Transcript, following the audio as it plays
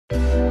Hey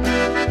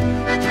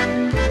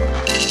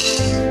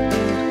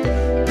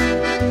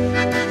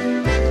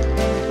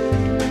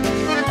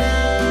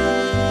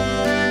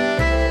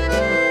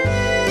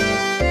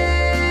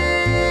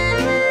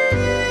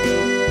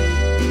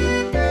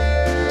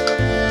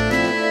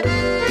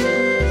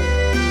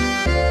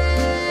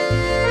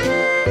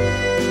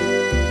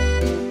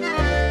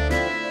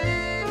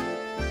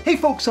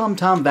folks, I'm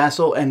Tom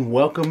Vasel and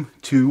welcome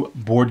to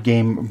Board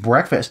Game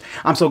Breakfast.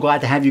 I'm so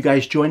glad to have you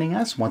guys joining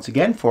us once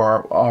again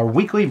for our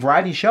weekly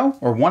variety show,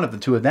 or one of the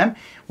two of them.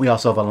 We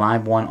also have a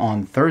live one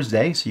on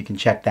Thursday, so you can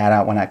check that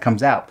out when that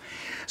comes out.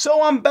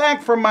 So I'm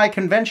back from my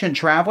convention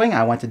traveling.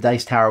 I went to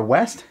Dice Tower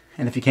West,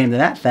 and if you came to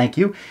that, thank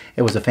you.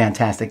 It was a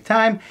fantastic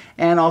time.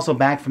 And also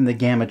back from the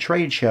Gamma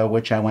Trade Show,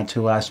 which I went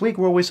to last week,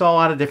 where we saw a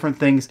lot of different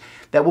things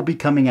that will be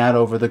coming out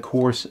over the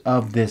course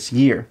of this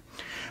year.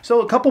 So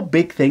a couple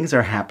big things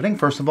are happening.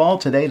 First of all,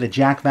 today the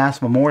Jack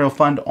Vasel Memorial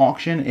Fund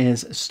auction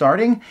is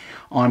starting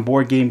on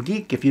Board Game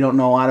Geek. If you don't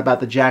know a lot about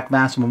the Jack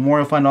Vasel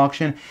Memorial Fund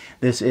auction,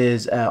 this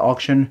is an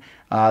auction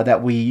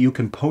that you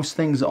can post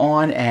things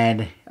on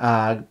and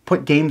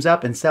put games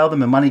up and sell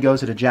them, and money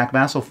goes to the Jack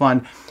Vasel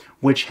Fund,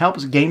 which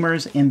helps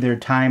gamers in their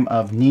time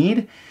of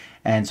need.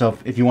 And so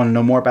if you want to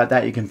know more about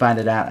that, you can find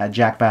it at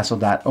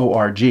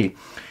jackvasel.org.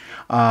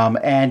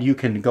 And you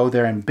can go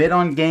there and bid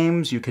on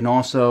games. You can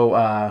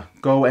also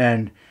go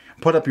and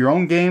put up your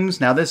own games.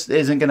 Now, this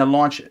isn't going to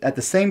launch at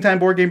the same time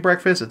Board Game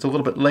Breakfast. It's a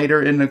little bit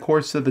later in the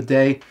course of the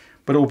day,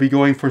 but it will be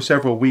going for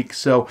several weeks.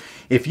 So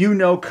if you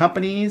know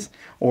companies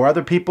or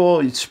other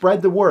people,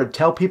 spread the word.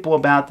 Tell people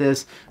about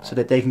this so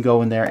that they can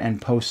go in there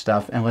and post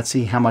stuff. And let's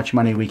see how much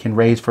money we can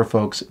raise for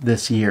folks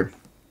this year.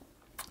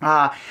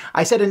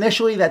 I said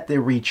initially that the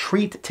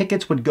retreat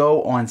tickets would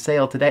go on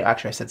sale today.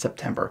 Actually, I said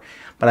September,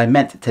 but I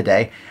meant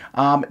today.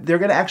 They're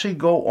going to actually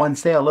go on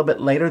sale a little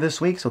bit later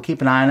this week, so keep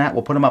an eye on that.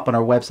 We'll put them up on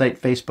our website,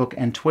 Facebook,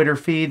 and Twitter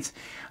feeds.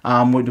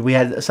 We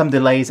had some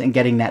delays in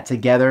getting that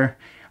together,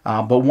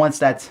 but once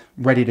that's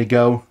ready to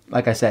go,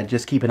 like I said,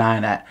 just keep an eye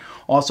on that.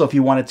 Also, if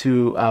you wanted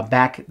to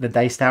back the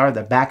Dice Tower,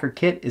 the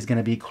Backerkit is going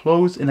to be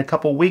closed in a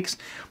couple weeks,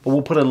 but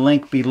we'll put a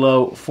link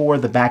below for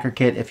the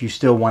Backerkit if you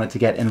still wanted to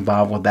get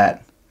involved with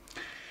that.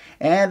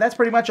 And that's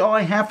pretty much all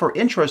I have for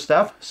intro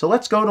stuff, so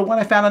let's go to what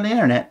I found on the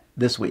internet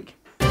this week.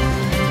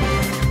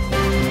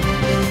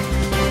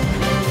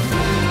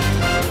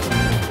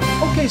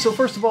 Okay, so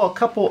first of all, a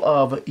couple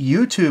of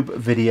YouTube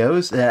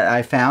videos that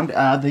I found.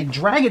 The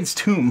Dragon's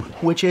Tomb,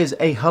 which is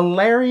a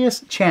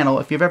hilarious channel,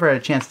 if you've ever had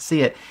a chance to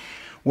see it,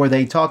 where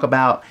they talk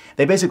about,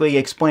 they basically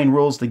explain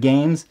rules to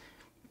games,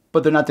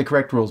 but they're not the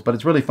correct rules, but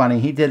it's really funny.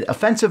 He did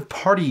Offensive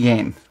Party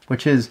Game,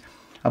 which is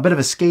a bit of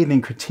a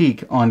scathing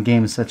critique on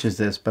games such as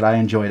this, but I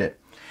enjoyed it.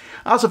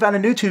 I also found a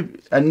new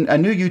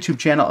YouTube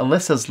channel,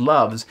 Alyssa's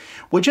Loves,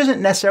 which isn't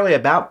necessarily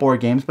about board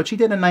games, but she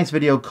did a nice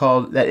video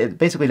called that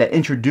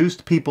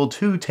introduced people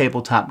to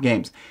tabletop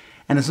games.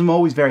 And I'm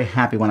always very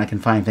happy when I can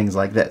find things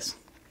like this.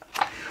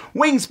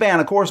 Wingspan,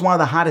 of course, one of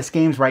the hottest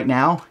games right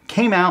now,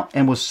 came out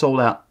and was sold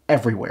out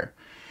everywhere.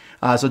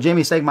 So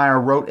Jamie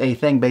Stegmaier wrote a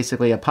thing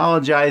basically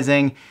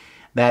apologizing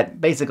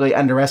that basically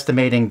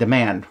underestimating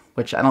demand,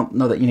 which I don't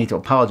know that you need to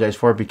apologize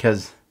for,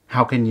 because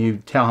how can you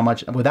tell how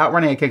much, without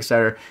running a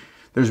Kickstarter,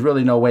 there's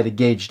really no way to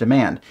gauge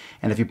demand.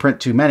 And if you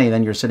print too many,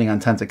 then you're sitting on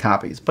tons of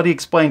copies. But he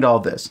explained all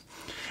this.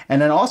 And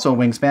then also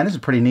Wingspan, this is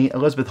pretty neat.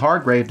 Elizabeth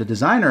Hargrave, the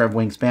designer of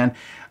Wingspan,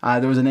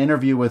 there was an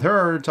interview with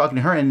her, talking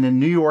to her in the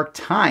New York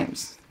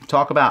Times.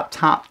 Talk about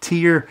top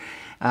tier,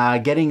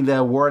 getting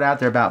the word out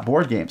there about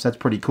board games. That's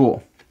pretty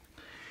cool.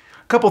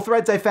 Couple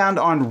threads I found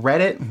on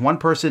Reddit. One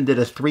person did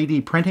a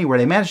 3D printing where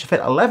they managed to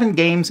fit 11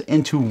 games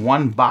into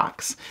one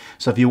box.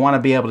 So if you want to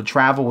be able to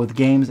travel with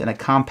games in a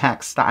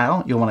compact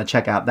style, you'll want to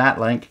check out that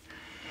link.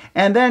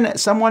 And then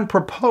someone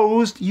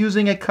proposed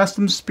using a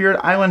custom Spirit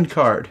Island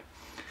card.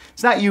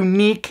 It's not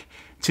unique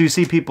to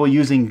see people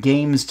using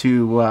games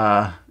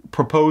to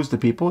propose to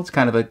people. It's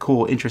kind of a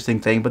cool,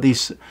 interesting thing, but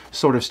these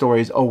sort of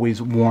stories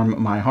always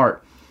warm my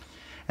heart.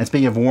 And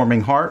speaking of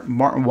warming heart,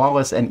 Martin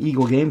Wallace and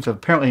Eagle Games have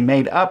apparently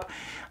made up.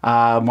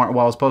 Martin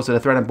Wallace posted a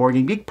thread on Board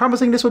Game Geek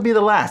promising this would be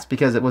the last,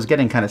 because it was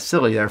getting kind of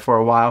silly there for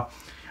a while.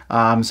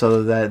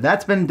 So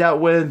that's been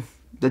dealt with.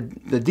 The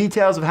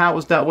details of how it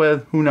was dealt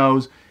with, who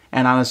knows?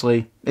 And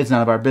honestly, it's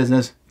none of our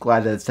business.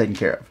 Glad that it's taken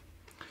care of.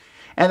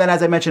 And then,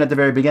 as I mentioned at the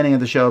very beginning of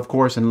the show, of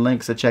course, and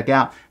links to check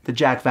out, the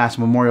Jack Vasel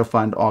Memorial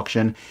Fund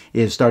auction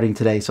is starting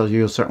today, so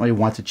you'll certainly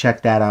want to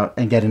check that out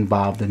and get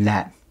involved in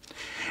that.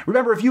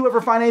 Remember, if you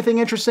ever find anything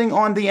interesting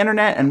on the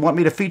internet and want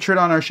me to feature it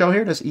on our show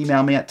here, just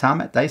email me at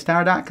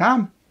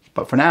tom@dicetower.com.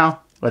 But for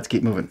now, let's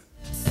keep moving.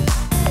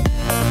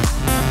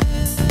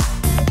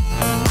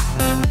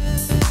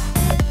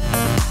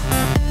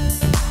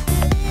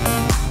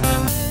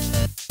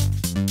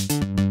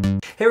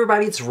 Hey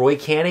everybody, it's Roy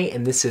Canny,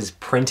 and this is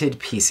Printed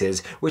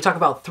Pieces. We talk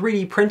about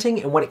 3D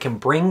printing and what it can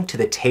bring to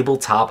the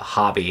tabletop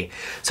hobby.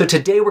 So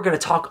today we're going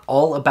to talk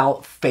all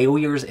about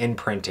failures in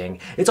printing.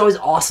 It's always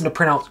awesome to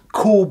print out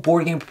cool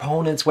board game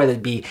components, whether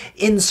it be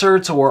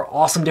inserts or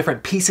awesome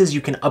different pieces you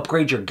can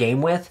upgrade your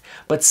game with,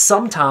 but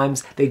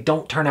sometimes they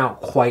don't turn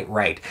out quite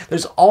right.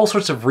 There's all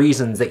sorts of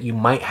reasons that you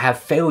might have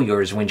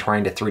failures when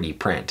trying to 3D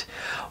print.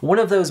 One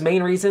of those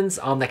main reasons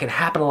that can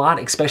happen a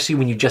lot, especially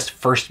when you just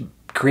first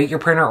create your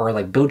printer or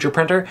like build your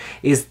printer,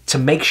 is to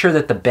make sure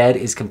that the bed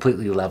is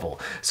completely level.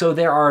 So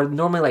there are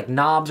normally like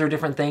knobs or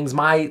different things.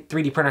 My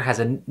 3D printer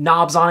has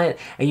knobs on it,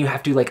 and you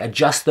have to like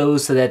adjust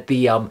those so that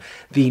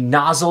the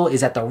nozzle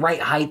is at the right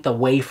height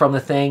away from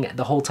the thing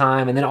the whole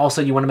time. And then also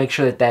you want to make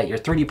sure that your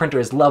 3D printer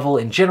is level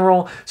in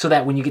general, so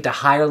that when you get to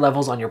higher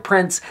levels on your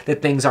prints,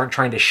 that things aren't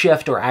trying to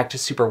shift or act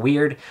super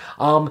weird.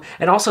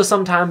 And also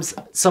sometimes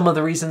some of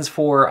the reasons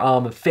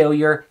for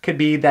failure could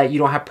be that you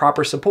don't have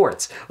proper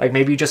supports. Like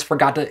maybe you just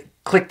forgot to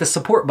click the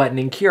support button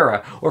in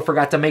Cura, or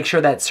forgot to make sure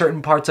that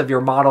certain parts of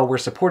your model were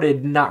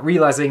supported, not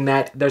realizing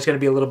that there's going to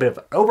be a little bit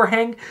of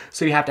overhang,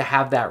 so you have to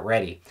have that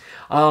ready.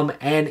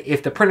 And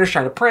if the printer's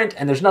trying to print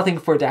and there's nothing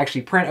for it to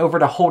actually print over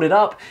to hold it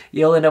up,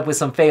 you'll end up with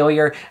some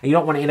failure, and you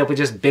don't want to end up with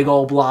just big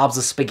old blobs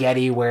of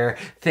spaghetti where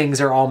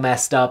things are all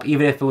messed up,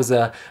 even if it was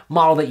a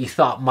model that you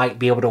thought might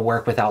be able to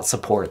work without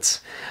supports.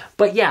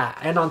 But yeah,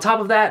 and on top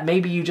of that,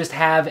 maybe you just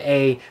have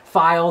a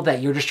file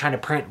that you're just trying to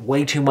print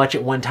way too much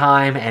at one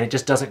time and it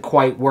just doesn't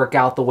quite work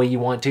out the way you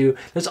want to.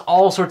 There's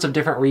all sorts of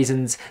different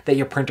reasons that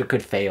your printer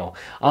could fail.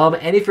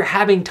 And if you're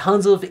having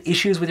tons of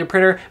issues with your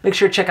printer, make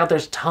sure to check out,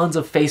 there's tons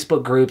of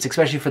Facebook groups,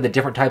 especially for the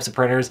different types of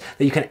printers,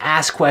 that you can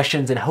ask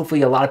questions, and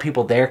hopefully a lot of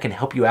people there can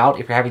help you out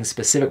if you're having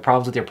specific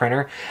problems with your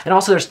printer. And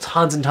also there's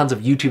tons and tons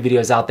of YouTube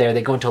videos out there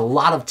that go into a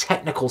lot of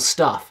technical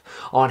stuff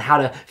on how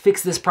to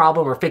fix this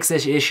problem or fix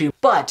this issue.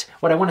 But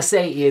what I want to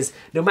say is,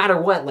 no matter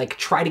what, like,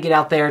 try to get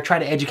out there, try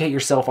to educate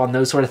yourself on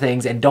those sort of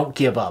things, and don't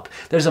give up.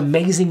 There's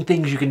amazing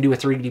things you can do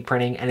with 3D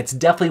printing, and it's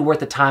definitely worth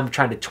the time of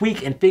trying to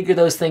tweak and figure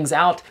those things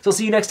out. So I'll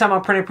see you next time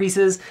on Printed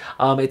Pieces.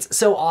 It's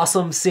so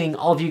awesome seeing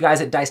all of you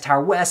guys at Dice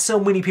Tower West. So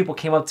many people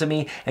came up to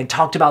me and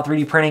talked about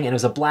 3D printing, and it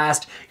was a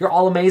blast. You're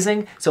all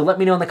amazing. So let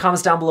me know in the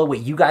comments down below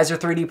what you guys are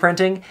 3D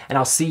printing, and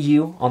I'll see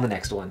you on the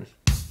next one.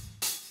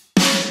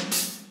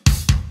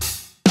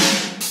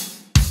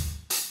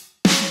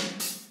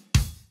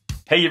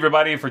 Hey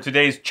everybody, for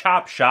today's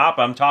Chop Shop,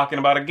 I'm talking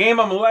about a game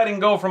I'm letting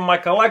go from my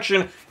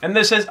collection, and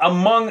this is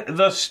Among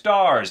the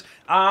Stars.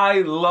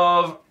 I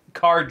love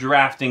card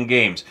drafting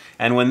games,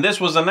 and when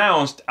this was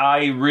announced,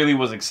 I really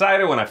was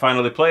excited. When I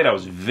finally played, I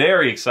was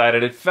very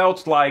excited. It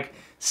felt like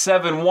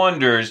Seven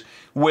Wonders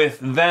with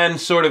then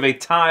sort of a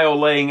tile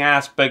laying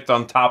aspect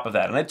on top of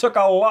that, and it took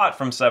a lot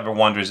from Seven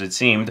Wonders, it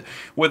seemed,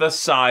 with a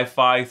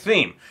sci-fi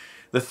theme.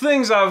 The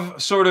things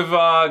I've sort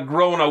of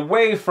grown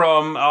away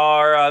from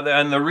are,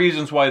 and the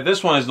reasons why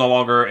this one is no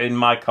longer in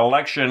my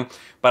collection,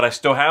 but I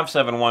still have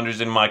Seven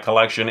Wonders in my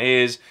collection,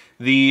 is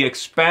the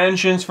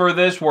expansions for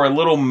this were a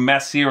little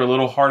messier, a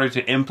little harder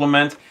to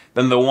implement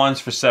than the ones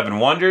for Seven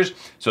Wonders.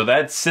 So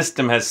that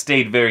system has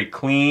stayed very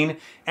clean.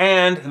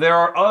 And there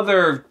are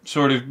other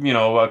sort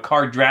of,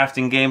 card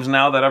drafting games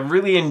now that I've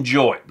really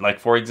enjoyed.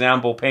 Like, for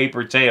example,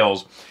 Paper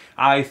Tales,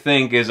 I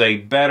think, is a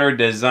better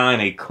design,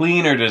 a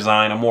cleaner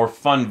design, a more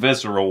fun,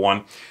 visceral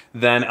one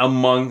than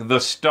Among the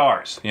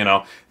Stars.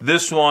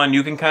 This one,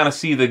 you can kind of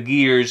see the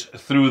gears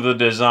through the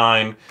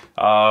design,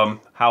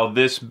 how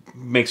this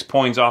makes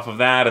points off of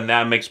that, and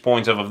that makes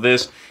points off of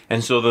this.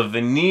 And so the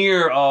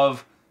veneer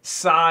of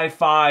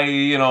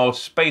sci-fi,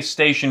 space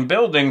station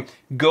building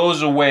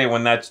goes away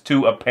when that's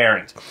too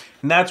apparent.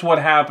 And that's what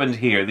happened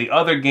here. The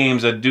other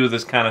games that do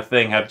this kind of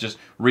thing have just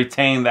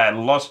retained that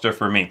luster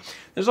for me.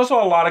 There's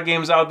also a lot of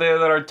games out there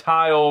that are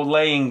tile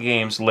laying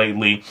games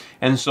lately,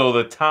 and so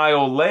the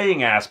tile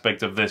laying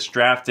aspect of this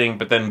drafting,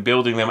 but then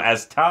building them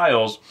as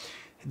tiles,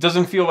 it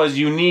doesn't feel as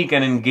unique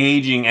and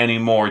engaging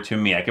anymore to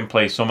me. I can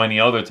play so many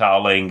other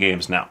tile laying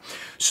games now.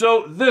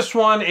 So this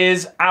one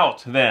is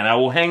out then. I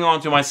will hang on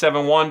to my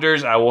Seven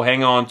Wonders. I will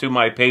hang on to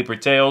my Paper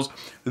Tales.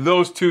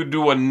 Those two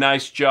do a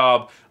nice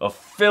job of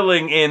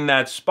filling in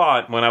that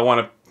spot when I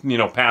want to,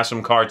 pass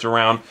some cards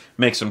around,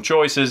 make some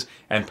choices,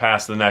 and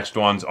pass the next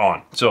ones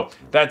on. So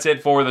that's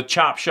it for the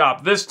Chop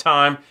Shop this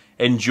time.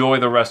 Enjoy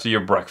the rest of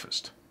your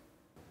breakfast.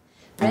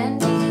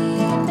 Randy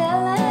and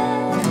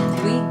Ellen,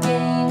 we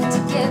game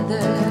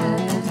together.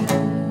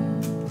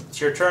 It's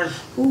your turn.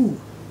 Ooh.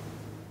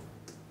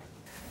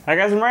 Hi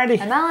guys, I'm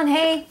ready. I'm Ellen.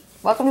 Hey,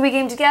 welcome to We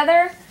Game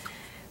Together.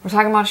 We're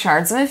talking about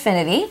Shards of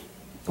Infinity,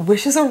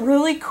 which is a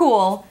really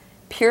cool,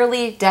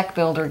 purely deck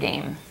builder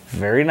game.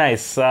 Very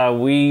nice.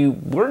 We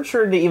weren't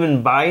sure to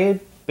even buy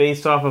it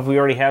based off of we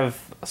already have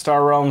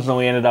Star Realms, and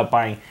we ended up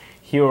buying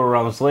Hero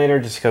Realms later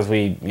just because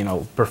we,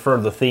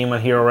 preferred the theme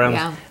on Hero Realms.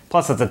 Yeah.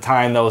 Plus, at the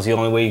time, that was the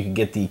only way you could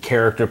get the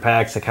character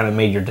packs that kind of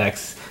made your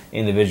decks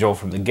individual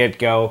from the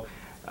get-go.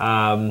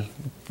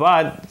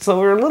 But, so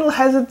we were a little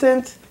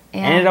hesitant.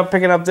 Yeah. Ended up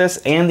picking up this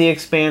and the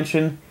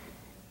expansion.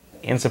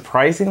 And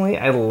surprisingly,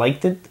 I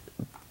liked it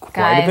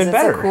quite a bit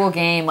better. It's a cool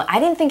game. I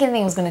didn't think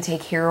anything was going to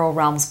take Hero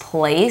Realms'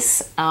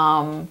 place.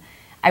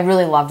 I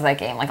really loved that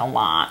game, like, a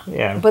lot.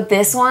 Yeah. But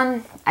this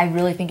one, I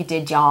really think it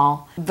did,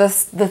 y'all. The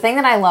thing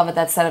that I love it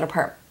that set it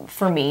apart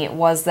for me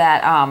was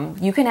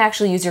that you can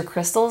actually use your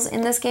crystals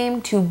in this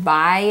game to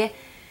buy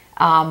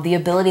the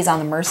abilities on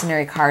the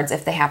mercenary cards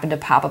if they happen to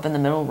pop up in the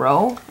middle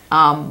row.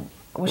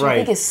 Which I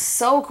think is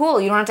so cool.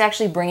 You don't have to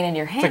actually bring it in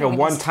your hand. It's like a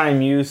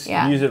one-time use.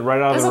 Yeah. Use it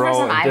right out of the row. This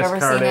is the first time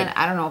I've ever seen it.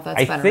 I don't know if that's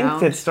been around. I think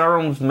that Star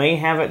Realms may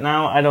have it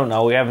now. I don't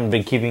know. We haven't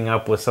been keeping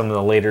up with some of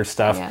the later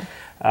stuff.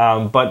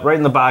 Yeah. But right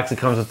in the box, it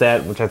comes with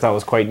that, which I thought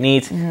was quite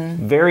neat.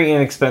 Very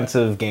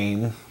inexpensive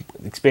game.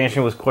 The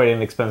expansion was quite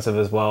inexpensive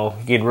as well.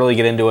 You could really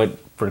get into it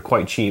for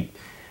quite cheap.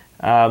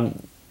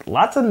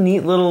 Lots of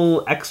neat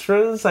little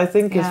extras, I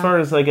think, as far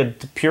as like a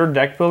pure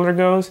deck builder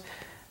goes.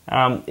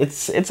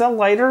 It's a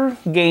lighter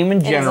game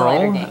in general,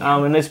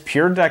 and it's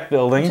pure deck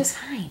building. Which is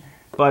fine.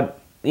 But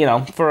you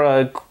know, for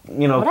a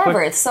whatever,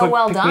 quick, it's so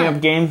well done.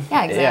 Up game,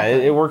 yeah, exactly. Yeah,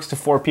 it works to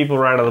 4 people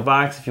right out of the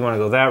box if you want to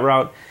go that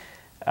route.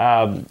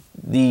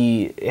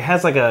 It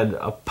has like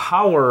a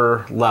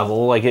power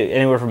level, like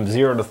anywhere from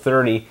 0 to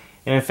 30,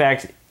 and in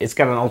fact, it's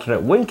got an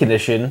alternate win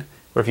condition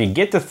where if you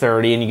get to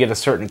 30 and you get a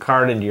certain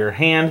card into your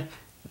hand,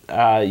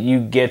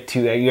 you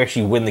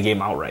actually win the game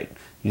outright.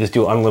 You just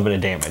do unlimited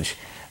damage.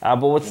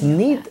 But what's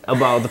neat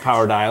about the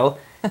power dial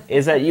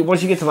is that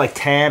once you get to like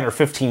 10 or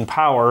 15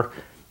 power,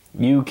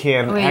 you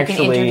can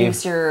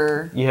introduce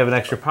you have an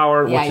extra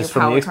power, which is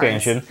from the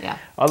expansion. Yeah.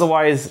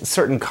 Otherwise,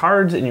 certain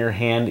cards in your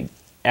hand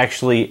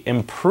actually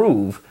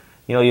improve.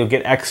 You'll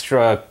get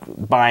extra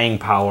buying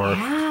power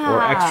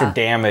or extra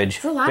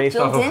damage based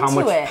off of how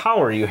much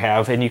power you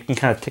have, and you can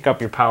kind of tick up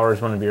your power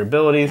as one of your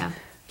abilities. Yeah.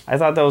 I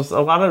thought that was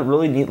a lot of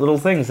really neat little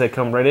things that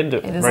come right in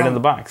the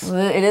box.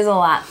 It is a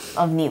lot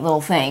of neat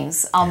little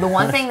things. The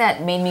one thing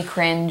that made me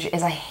cringe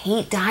is I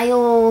hate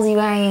dials, you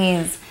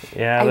guys.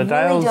 Yeah, the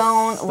dials.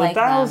 Don't like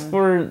them. The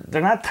dials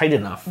they're not tight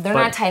enough. They're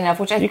not tight enough,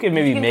 which you could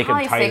maybe make them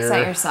tighter. Fix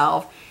that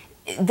yourself.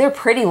 They're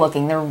pretty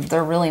looking.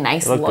 They're really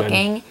nice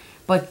looking. Good.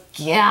 But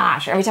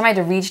gosh, every time I had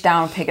to reach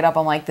down and pick it up,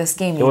 I'm like, this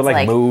game needs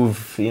like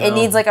move. It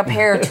needs like a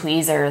pair of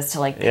tweezers to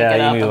like pick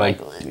it up. You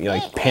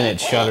like pin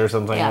it shut or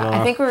something. Yeah,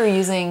 I think we were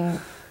using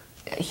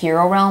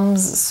Hero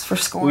Realms for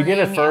scoring. We did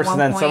it first, and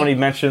then somebody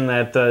mentioned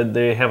that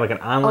they have like an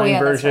online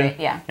version. That's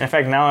right, yeah. And in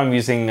fact, now I'm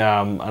using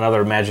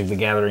another Magic the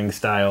Gathering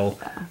style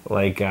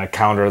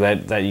counter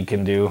that you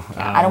can do.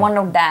 I don't want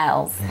no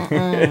dials,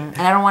 and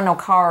I don't want no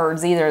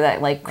cards either.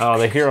 That like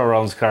the Hero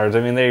Realms cards. I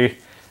mean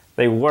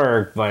they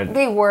work, but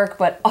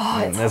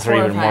it's that's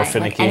even more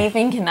finicky. Like,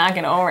 anything can knock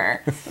it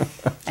over.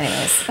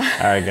 Anyways. All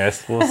right,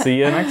 guys. We'll see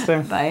you next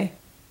time. Bye.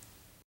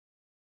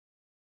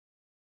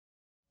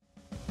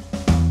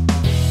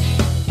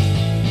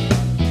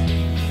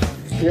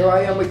 Here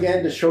I am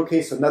again to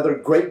showcase another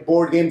great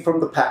board game from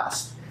the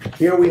past.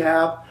 Here we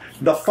have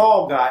The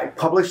Fall Guy,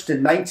 published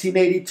in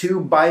 1982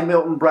 by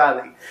Milton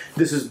Bradley.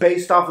 This is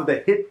based off of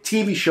the hit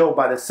TV show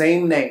by the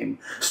same name,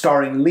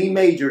 starring Lee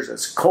Majors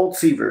as Colt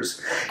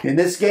Seavers. In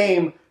this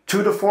game,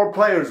 2 to 4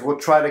 players will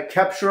try to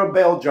capture a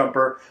bail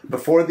jumper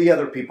before the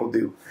other people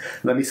do.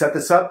 Let me set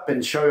this up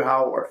and show you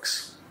how it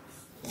works.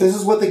 This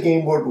is what the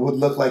game board would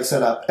look like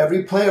set up.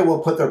 Every player will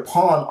put their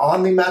pawn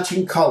on the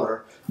matching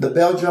color. The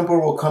bail jumper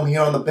will come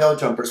here on the bail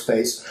jumper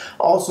space.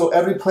 Also,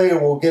 every player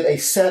will get a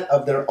set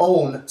of their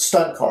own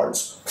stunt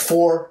cards,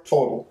 4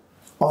 total.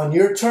 On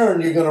your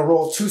turn, you're going to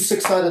roll 2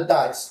 6-sided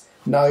dice.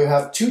 Now you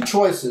have 2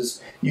 choices.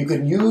 You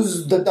can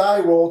use the die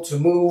roll to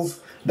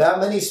move that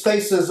many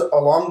spaces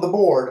along the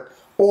board,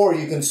 or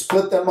you can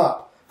split them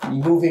up,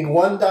 moving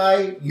one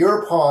die,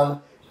 your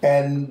pawn,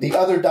 and the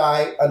other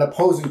die, an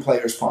opposing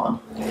player's pawn.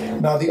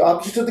 Now the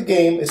object of the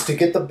game is to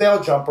get the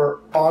bail jumper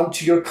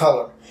onto your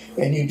color.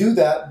 And you do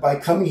that by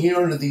coming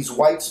here into these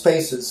white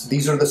spaces.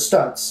 These are the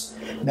stunts.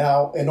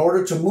 Now, in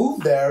order to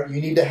move there, you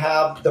need to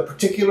have the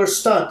particular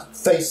stunt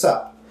face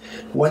up.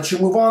 Once you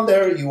move on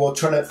there, you will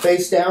turn it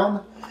face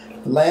down,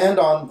 land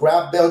on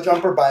grab bail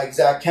jumper by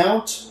exact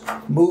count,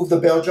 move the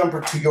bail jumper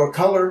to your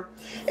color,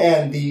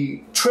 and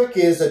the trick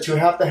is that you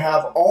have to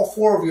have all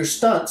 4 of your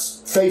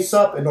stunts face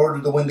up in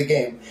order to win the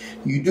game.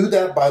 You do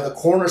that by the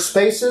corner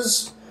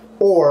spaces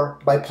or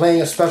by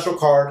playing a special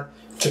card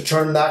to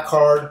turn that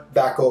card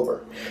back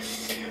over.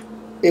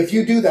 If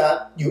you do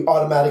that, you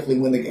automatically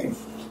win the game.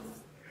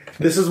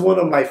 This is one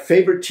of my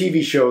favorite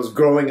TV shows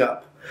growing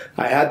up.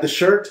 I had the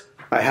shirt,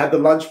 I had the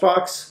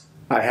lunchbox,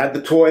 I had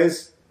the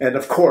toys, and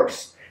of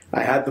course,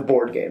 I had the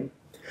board game.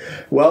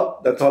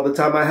 Well, that's all the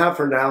time I have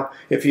for now.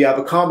 If you have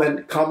a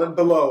comment, comment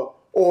below,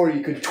 or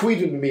you can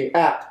tweet at me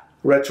at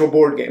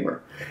RetroBoardGamer.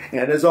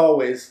 And as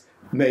always,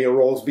 may your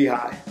rolls be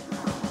high.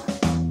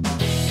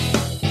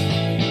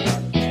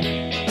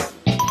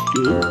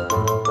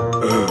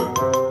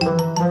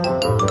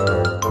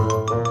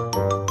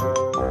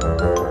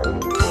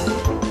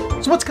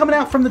 So what's coming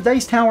out from the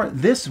Dice Tower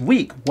this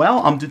week? Well,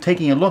 I'm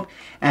taking a look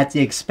at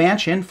the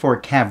expansion for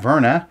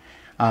Caverna,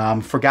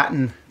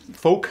 Forgotten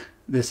Folk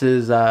This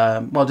is,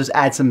 well, just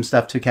add some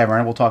stuff to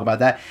Caverna. We'll talk about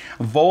that.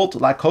 Volt,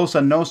 La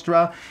Cosa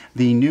Nostra,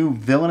 the new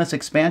Villainous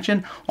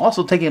expansion.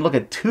 Also taking a look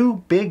at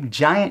 2 big,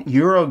 giant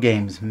Euro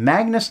games,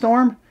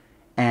 Magnastorm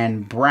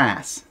and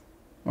Brass.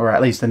 Or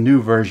at least a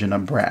new version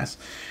of Brass.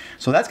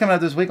 So that's coming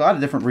out this week. A lot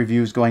of different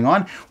reviews going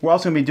on. We're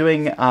also going to be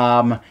doing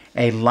a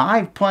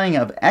live playing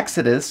of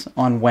Exodus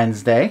on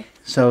Wednesday.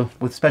 So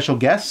with special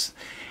guests.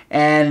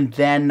 And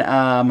then,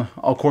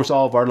 of course,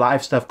 all of our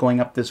live stuff going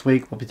up this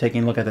week. We'll be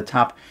taking a look at the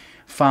top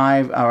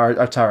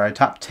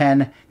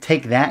 10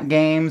 Take That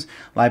games,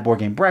 live board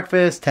game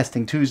breakfast,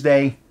 testing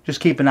Tuesday.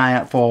 Just keep an eye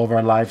out for all of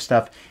our live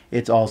stuff.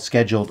 It's all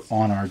scheduled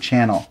on our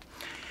channel.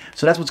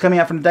 So that's what's coming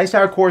out from the Dice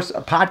Tower. Of course,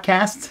 a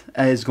podcast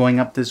is going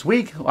up this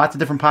week. Lots of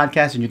different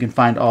podcasts, and you can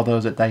find all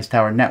those at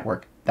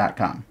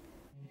DicetowerNetwork.com.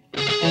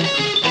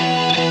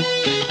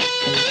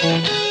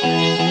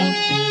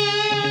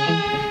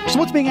 So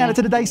what's being added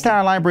to the Dice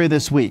Tower library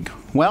this week?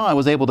 Well, I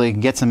was able to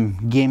get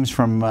some games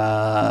from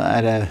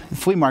at a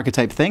flea market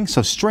type thing.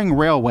 So String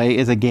Railway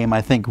is a game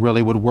I think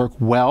really would work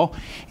well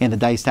in the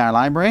Dice Tower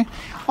library.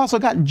 Also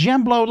got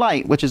Gemblow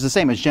Light, which is the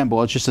same as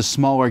Gemblow. It's just a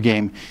smaller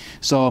game.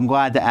 So I'm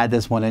glad to add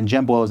this one. And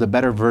Gemblow is a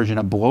better version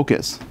of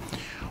Blocus.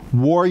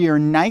 Warrior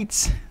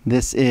Knights.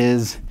 This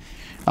is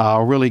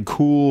really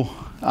cool.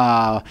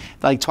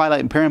 Like Twilight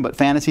Imperium, but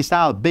fantasy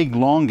style, big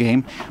long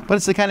game, but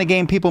it's the kind of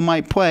game people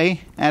might play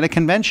at a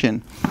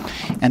convention.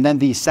 And then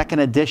the second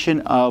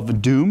edition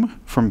of Doom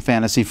from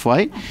Fantasy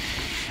Flight.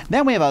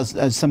 Then we have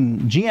some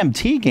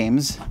GMT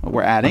games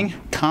we're adding: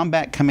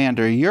 Combat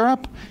Commander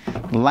Europe,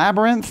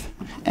 Labyrinth,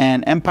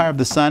 and Empire of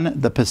the Sun,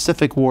 the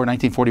Pacific War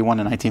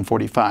 1941 and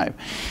 1945.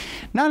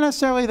 Not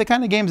necessarily the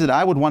kind of games that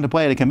I would want to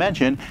play at a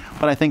convention,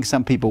 but I think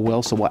some people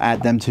will, so we'll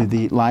add them to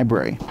the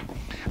library.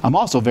 I'm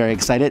also very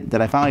excited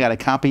that I finally got a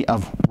copy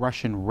of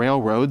Russian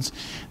Railroads.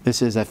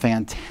 This is a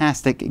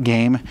fantastic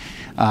game,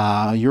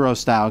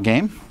 Euro-style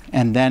game.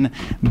 And then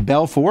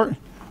Belfort,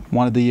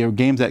 one of the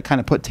games that kind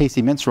of put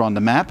Tasty Minster on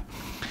the map.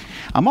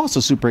 I'm also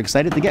super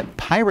excited to get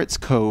Pirates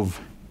Cove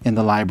in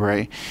the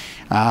library.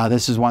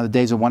 This is one of the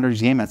Days of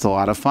Wonders game. That's a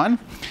lot of fun.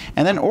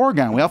 And then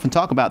Oregon. We often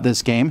talk about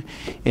this game.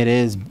 It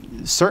is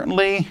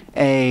certainly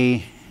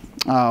a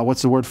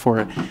what's the word for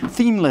it?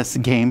 Themeless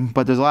game,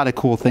 but there's a lot of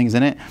cool things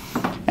in it.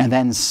 And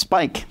then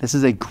Spike. This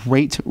is a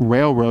great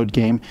railroad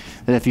game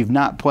that if you've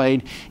not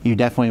played, you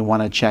definitely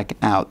want to check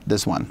out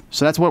this one.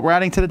 So that's what we're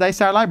adding to the Dice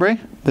Tower library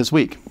this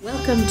week.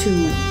 Welcome to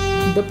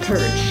the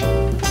Purge.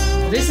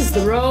 This is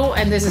the row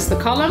and this is the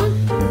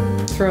column.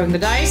 Throwing the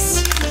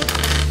dice.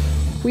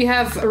 We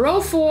have a row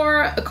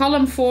 4, a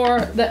column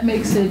 4. That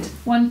makes it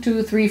 1,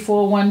 2, 3,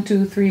 4, 1,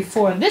 2, 3,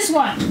 4. This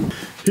one.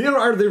 Here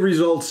are the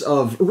results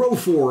of row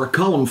 4,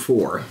 column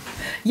 4.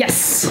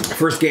 Yes.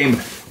 First game,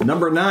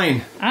 number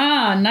 9.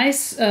 Ah,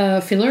 nice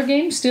filler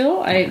game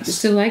still. I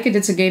still like it.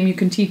 It's a game you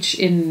can teach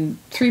in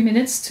 3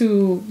 minutes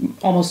to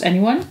almost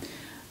anyone.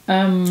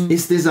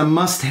 Is this a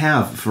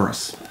must-have for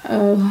us?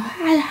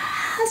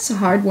 That's a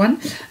hard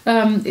one.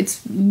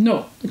 It's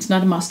not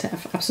a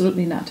must-have.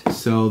 Absolutely not.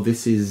 So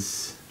this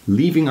is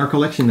leaving our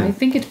collection then? I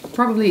think it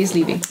probably is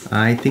leaving.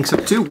 I think so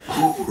too.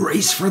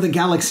 Race for the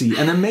Galaxy,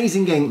 an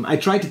amazing game. I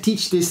tried to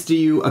teach this to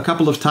you a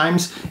couple of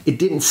times. It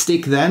didn't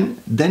stick then.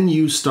 Then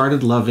you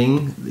started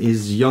loving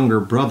his younger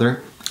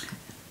brother.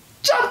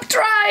 Jump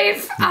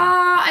Drive!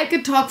 I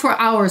could talk for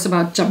hours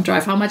about Jump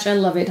Drive, how much I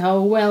love it,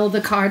 how well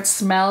the cards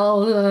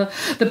smell,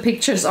 the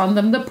pictures on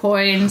them, the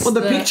points. Well,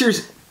 the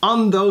pictures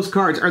on those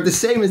cards are the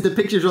same as the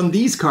pictures on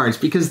these cards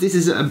because this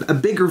is a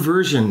bigger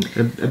version,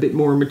 a bit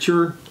more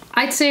mature.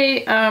 I'd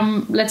say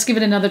let's give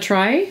it another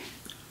try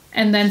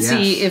and then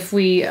see if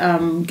we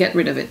get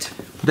rid of it.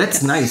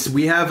 That's nice.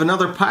 We have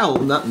another pile,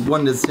 not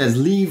one that says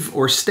leave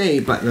or stay,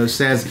 but that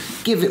says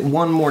give it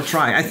one more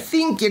try. I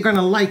think you're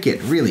gonna like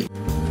it, really.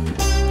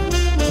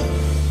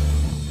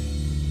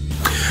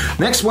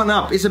 Next one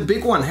up is a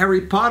big one,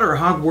 Harry Potter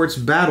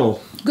Hogwarts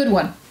Battle. Good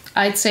one.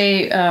 I'd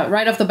say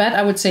right off the bat,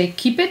 I would say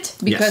keep it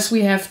because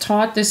we have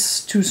taught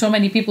this to so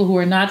many people who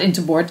are not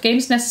into board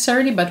games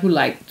necessarily, but who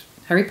liked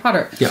Harry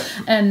Potter. Yeah.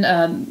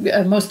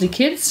 And mostly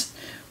kids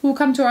who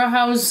come to our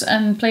house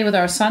and play with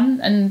our son,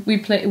 and we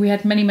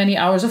had many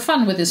hours of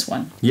fun with this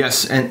one.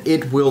 Yes, and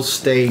it will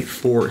stay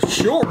for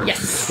sure.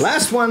 Yes.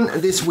 Last one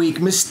this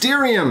week,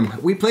 Mysterium.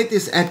 We played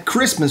this at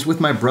Christmas with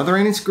my brother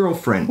and his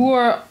girlfriend.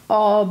 Your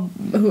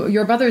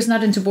brother is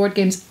not into board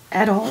games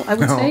at all, I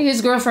would say.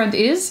 His girlfriend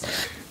is.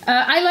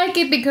 I like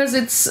it because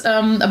it's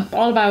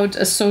all about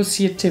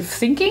associative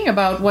thinking,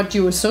 about what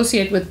you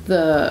associate with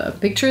the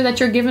picture that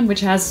you're given, which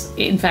has,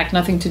 in fact,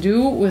 nothing to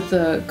do with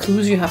the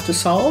clues you have to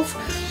solve.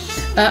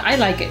 I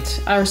like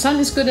it. Our son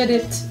is good at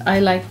it. I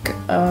like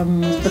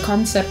the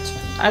concept.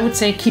 I would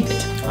say keep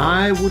it.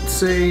 I would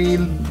say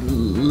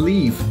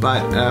leave,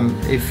 but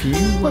if you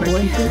want to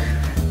keep it...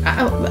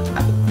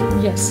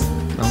 yes.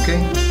 Okay,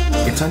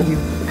 it's on you.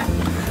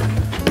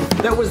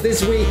 That was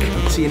this week.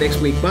 See you next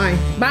week. Bye.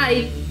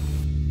 Bye.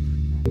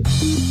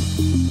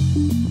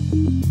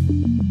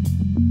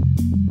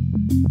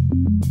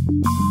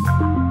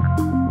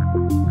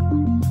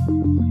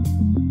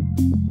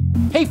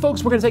 Hey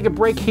folks, we're going to take a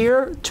break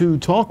here to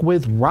talk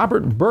with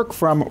Robert Burke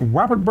from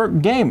Robert Burke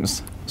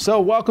Games.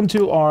 So welcome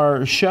to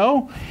our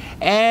show,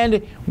 and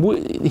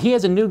he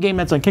has a new game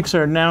that's on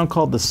Kickstarter now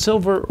called The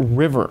Silver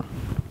River.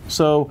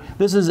 So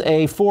this is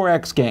a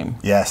 4X game.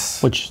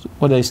 Yes. What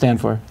do they stand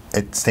for?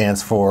 It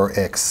stands for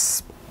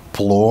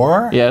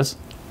explore, Yes.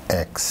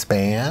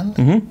 expand,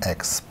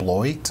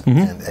 exploit,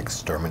 and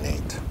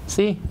exterminate.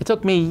 See, it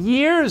took me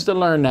years to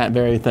learn that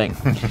very thing.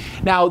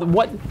 Now,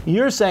 what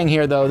you're saying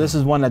here, though, this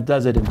is one that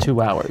does it in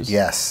 2 hours.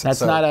 Yes.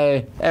 That's not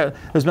a...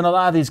 there's been a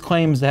lot of these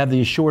claims to have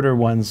these shorter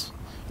ones,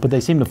 but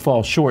they seem to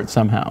fall short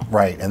somehow.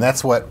 Right, and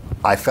that's what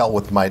I felt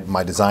with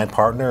my design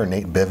partner,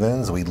 Nate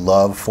Bivens. We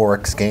love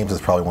 4X games.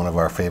 It's probably one of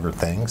our favorite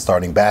things.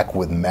 Starting back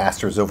with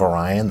Masters of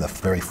Orion, the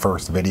very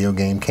first video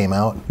game came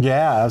out.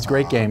 Yeah, that was a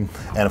great game.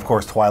 And of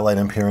course, Twilight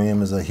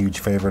Imperium is a huge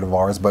favorite of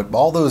ours. But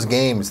all those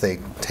games, they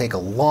take a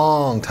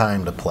long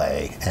time to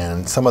play.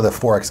 And some of the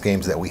 4X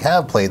games that we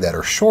have played that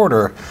are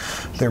shorter,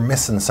 they're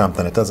missing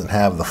something. It doesn't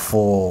have the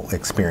full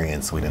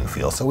experience, we didn't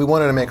feel. So we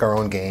wanted to make our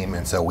own game,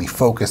 and so we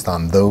focused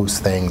on those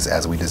things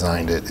as we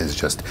designed it, is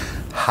just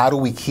how do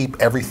we keep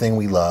everything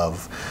we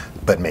love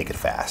but make it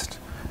fast.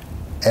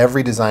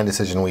 Every design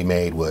decision we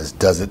made was,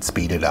 does it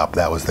speed it up?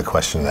 That was the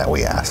question that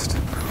we asked.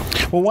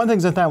 Well, one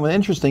thing I found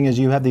interesting is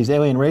you have these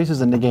alien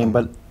races in the game,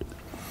 but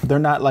they're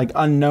not like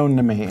unknown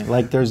to me.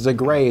 Like there's the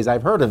Greys,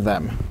 I've heard of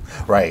them.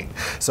 Right.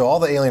 So all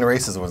the alien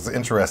races was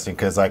interesting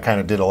because I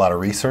kind of did a lot of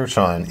research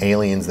on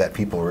aliens that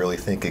people really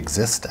think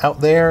exist out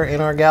there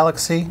in our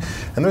galaxy.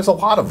 And there's a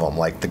lot of them,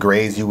 like the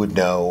Greys you would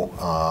know,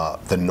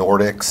 the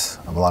Nordics.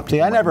 A lot of people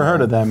See, I never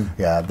heard of them.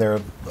 Yeah,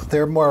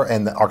 they're more,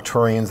 and the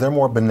Arcturians, they're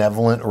more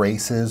benevolent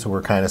races who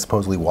are kind of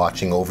supposedly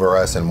watching over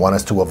us and want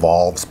us to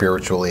evolve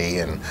spiritually.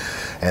 And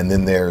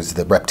then there's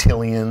the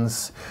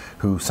reptilians,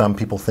 who some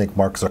people think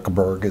Mark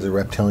Zuckerberg is a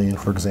reptilian,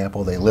 for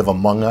example. They live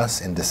among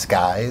us in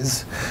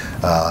disguise.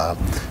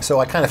 So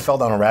I kind of fell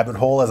down a rabbit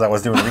hole as I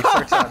was doing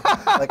research.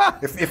 Like,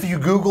 if you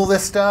Google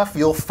this stuff,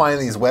 you'll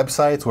find these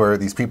websites where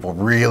these people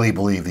really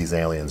believe these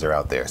aliens are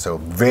out there. So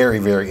very,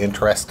 very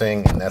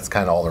interesting, and that's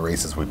kind of all the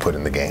races we put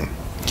in the game.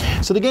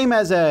 So the game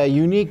has a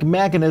unique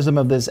mechanism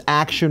of this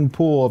action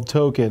pool of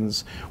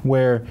tokens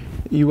where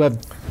you have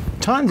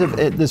tons of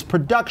this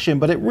production,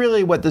 but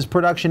what this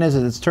production is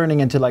it's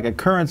turning into like a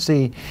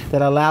currency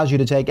that allows you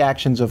to take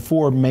actions of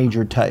 4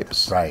 major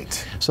types.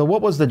 Right. So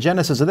what was the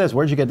genesis of this?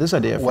 Where did you get this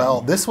idea from?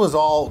 Well, this was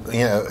all,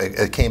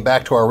 it came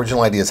back to our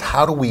original ideas.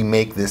 How do we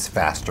make this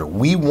faster?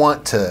 We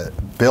want to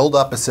build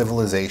up a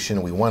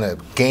civilization. We want to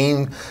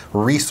gain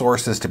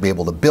resources to be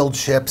able to build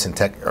ships and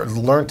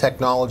learn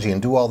technology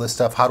and do all this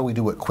stuff. How do we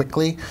do it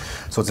quickly?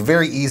 So it's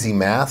very easy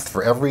math.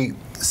 For every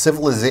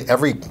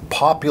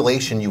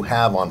population you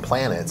have on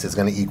planets is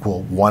going to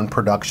equal 1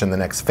 production the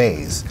next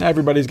phase.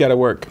 Everybody's got to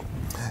work.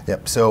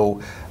 Yep.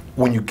 So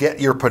when you get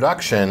your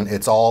production,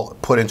 it's all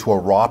put into a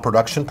raw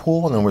production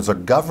pool, and then there's a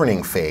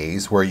governing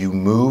phase where you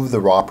move the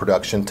raw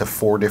production to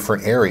 4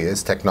 different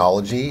areas: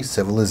 technology,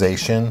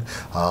 civilization,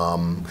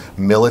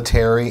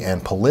 military,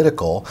 and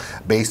political,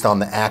 based on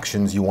the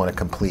actions you want to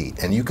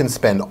complete. And you can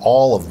spend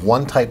all of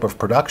one type of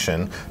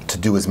production to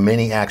do as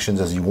many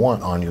actions as you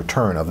want on your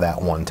turn of that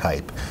one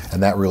type.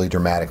 And that really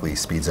dramatically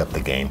speeds up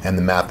the game. And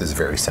the math is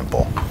very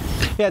simple.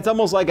 Yeah, it's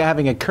almost like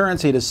having a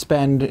currency to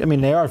spend. I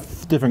mean, there are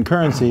different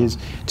currencies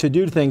to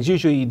do things.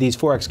 Usually these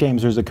 4X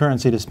games, there's a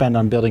currency to spend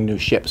on building new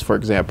ships, for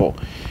example.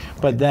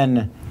 But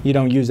then you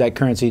don't use that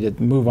currency to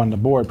move on the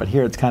board, but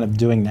here it's kind of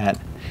doing that.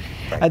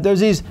 Right. There's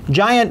these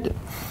giant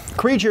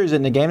creatures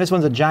in the game. This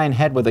one's a giant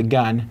head with a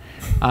gun.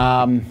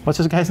 What's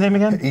this guy's name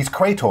again? He's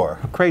Krator.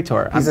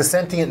 Krator. He's a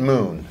sentient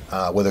moon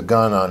with a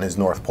gun on his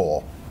North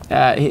Pole.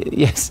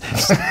 Yes.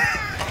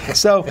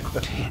 So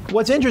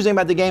what's interesting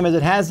about the game is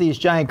it has these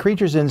giant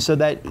creatures in, so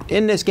that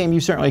in this game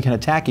you certainly can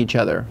attack each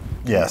other.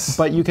 Yes.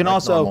 But you can like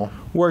also normal.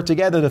 work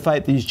together to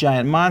fight these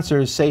giant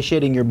monsters,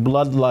 satiating your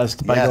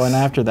bloodlust by going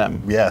after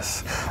them.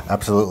 Yes,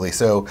 absolutely.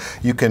 So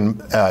you can,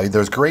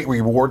 there's great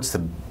rewards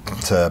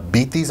to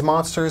beat these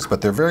monsters,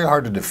 but they're very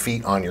hard to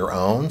defeat on your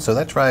own. So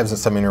that drives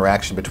some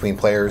interaction between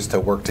players to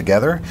work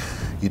together.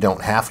 You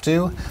don't have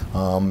to.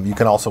 You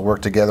can also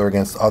work together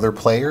against other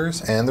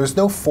players, and there's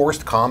no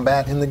forced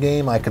combat in the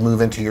game. I can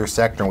move into your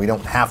sector, and we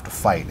don't have to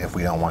fight if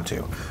we don't want to.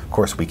 Of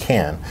course, we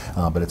can,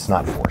 but it's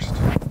not forced.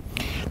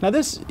 Now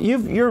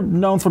you're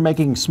known for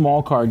making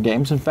small card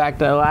games. In fact,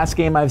 the last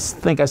game I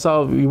think I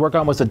saw you work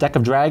on was a Deck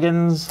of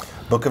Dragons.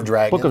 Book of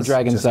Dragons. Book of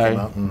Dragons, sorry.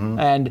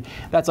 And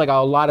that's like a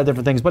lot of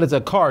different things, but it's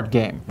a card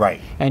game. Right.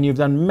 And you've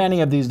done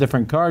many of these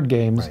different card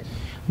games. Right.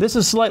 This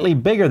is slightly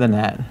bigger than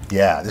that.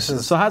 Yeah, this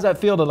is. So how's that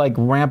feel to like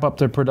ramp up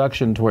the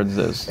production towards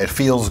this? It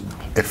feels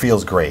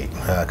great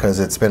because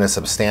it's been a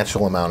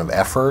substantial amount of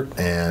effort,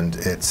 and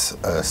it's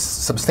a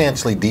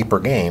substantially deeper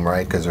game,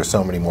 right? Because there's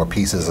so many more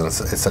pieces, and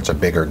it's such a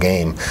bigger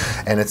game,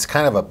 and it's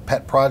kind of a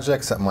pet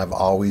project, something I've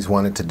always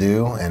wanted to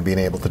do, and being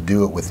able to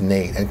do it with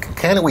Nate, and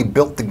kind of we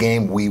built the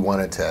game we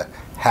wanted to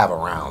have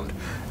around.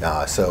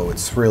 So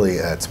it's really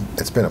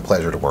it's been a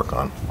pleasure to work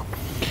on.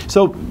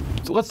 So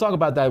let's talk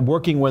about that,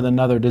 working with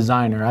another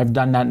designer. I've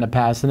done that in the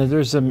past, and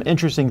there's some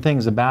interesting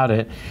things about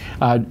it.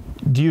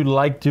 Do you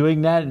like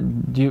doing that?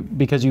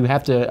 Because you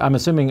have to, I'm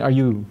assuming, are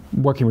you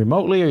working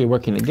remotely? Are you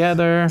working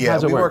together? Yeah,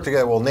 we work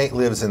together. Well, Nate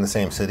lives in the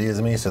same city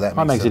as me, so that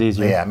makes it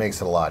easier. Yeah, it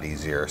makes it a lot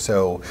easier.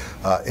 So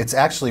it's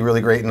actually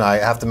really great, and I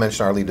have to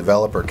mention our lead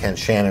developer, Ken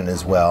Shannon,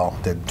 as well.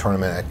 Did a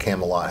tournament at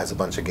Camelot, has a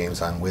bunch of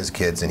games on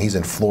WizKids, and he's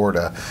in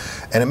Florida.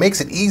 And it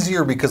makes it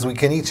easier because we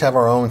can each have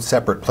our own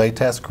separate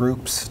playtest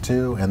groups,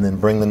 too, and then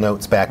bring the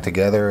notes back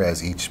together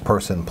as each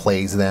person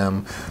plays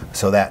them.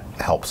 So that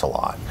helps a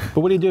lot.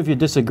 But what do you do if you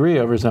disagree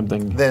over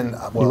something? Then,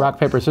 you rock,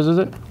 paper, scissors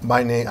it?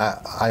 My name,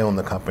 I own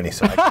the company,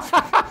 so I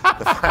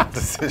can the final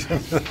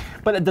decision.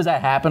 But does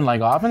that happen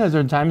like often? Is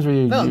there times where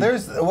you... No,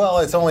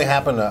 it's only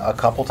happened a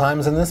couple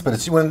times in this,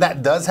 but when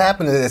that does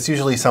happen, it's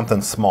usually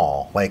something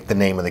small, like the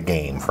name of the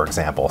game, for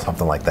example,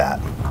 something like that.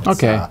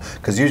 Okay.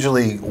 Because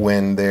usually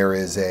when there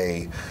is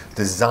a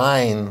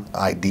design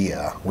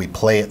idea, we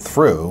play it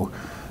through,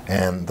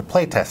 and the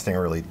play testing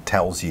really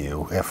tells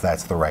you if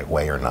that's the right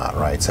way or not,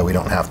 right? So we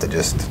don't have to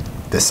just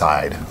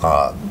decide,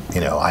 I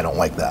don't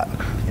like that.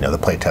 The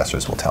play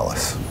testers will tell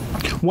us.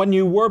 When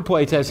you were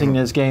playtesting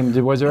this game,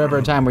 was there ever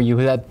a time where you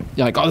had,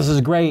 like, oh, this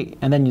is great,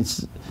 and then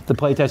the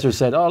playtester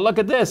said, oh, look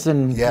at this,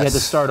 and you had to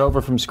start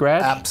over from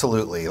scratch?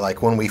 Absolutely.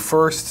 Like when we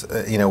first,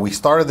 we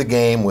started the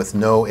game with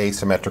no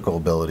asymmetrical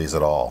abilities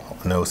at all,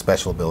 no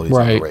special abilities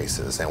on the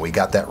races, and we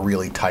got that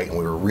really tight, and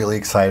we were really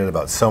excited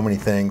about so many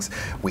things.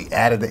 We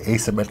added the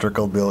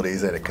asymmetrical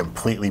abilities, and it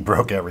completely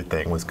broke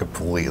everything. It was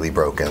completely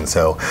broken.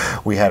 So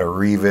we had to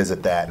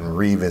revisit that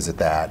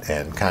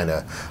and kind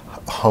of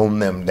hone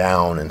them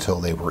down until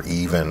they were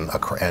even,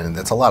 and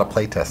it's a lot of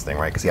playtesting,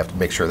 right? Because you have to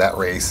make sure that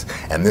race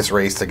and this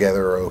race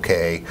together are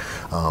okay.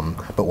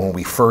 But when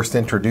we first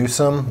introduced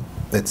them,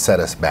 it set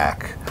us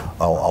back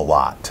a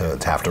lot to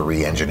have to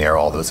re-engineer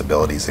all those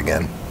abilities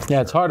again.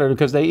 Yeah, it's harder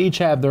because they each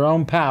have their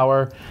own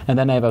power, and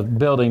then they have a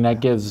building that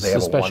gives a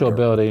special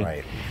ability.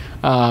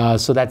 Right.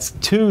 So that's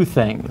two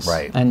things.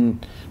 Right.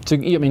 And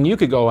you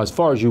could go as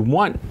far as you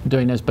want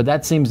doing this, but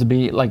that seems to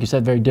be, like you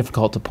said, very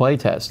difficult to play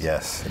test.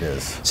 Yes, it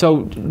is.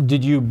 So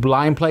did you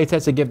blind play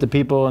test to give to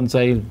people and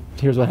say,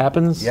 here's what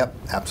happens? Yep,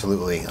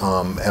 absolutely.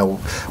 And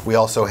we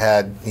also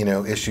had,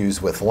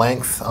 issues with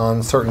length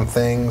on certain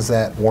things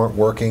that weren't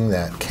working.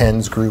 That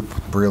Ken's group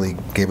really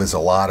gave us a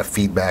lot of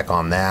feedback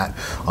on that,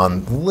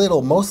 on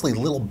mostly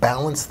little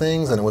balance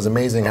things, and it was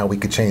amazing how we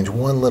could change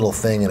one little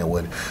thing and it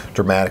would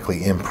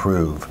dramatically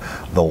improve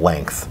the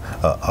length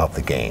of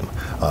the game.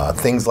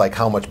 Things like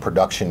how much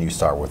production you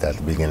start with at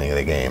the beginning of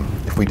the game.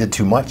 If we did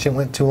too much, it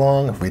went too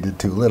long. If we did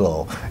too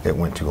little, it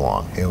went too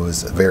long. It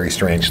was a very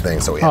strange thing,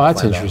 so we had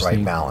to find that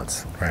right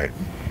balance. Right.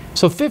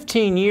 So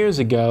 15 years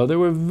ago, there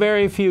were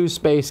very few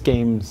space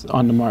games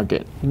on the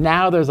market.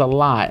 Now there's a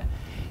lot.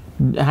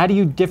 How do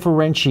you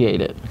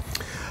differentiate it?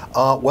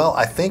 Well,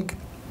 I think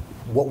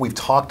what we've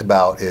talked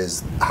about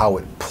is how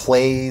it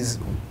plays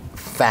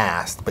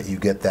fast, but you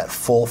get that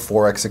full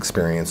 4X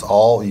experience.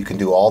 You can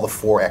do all the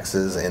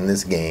 4Xs in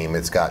this game.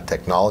 It's got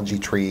technology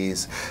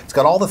trees. It's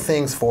got all the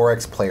things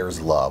 4X players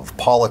love.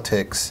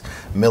 Politics,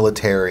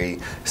 military,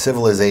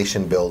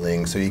 civilization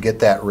building. So you get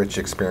that rich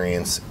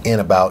experience in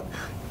about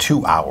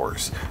 2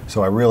 hours.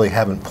 So I really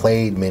haven't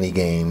played many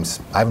games.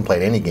 I haven't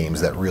played any games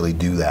that really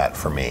do that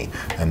for me,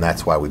 and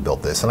that's why we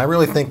built this. And I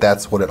really think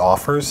that's what it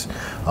offers.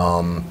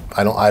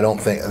 I don't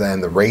think,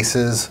 and the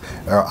races,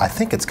 I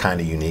think it's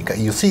kind of unique.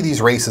 You see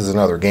these races in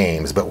other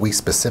games, but we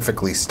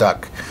specifically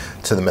stuck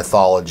to the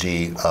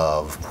mythology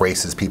of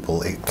races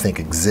people think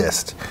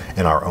exist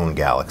in our own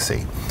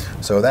galaxy.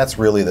 So that's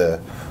really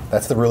the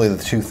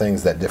two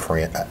things that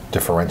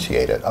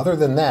differentiate it. Other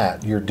than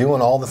that, you're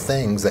doing all the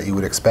things that you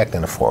would expect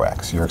in a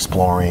 4X. You're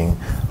exploring,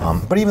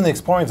 but even the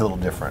exploring is a little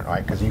different,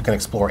 right? Because you can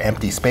explore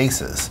empty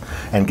spaces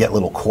and get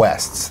little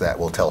quests that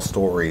will tell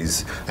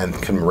stories and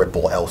can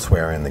ripple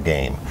elsewhere in the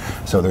game.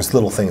 So there's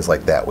little things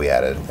like that we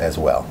added as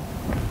well.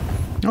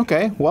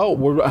 Okay,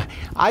 well,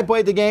 I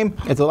played the game.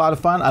 It's a lot of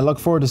fun. I look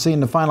forward to seeing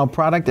the final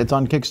product. It's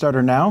on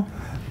Kickstarter now.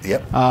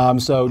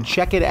 Yep. So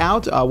check it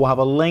out. We'll have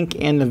a link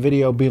in the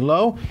video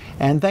below.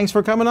 And thanks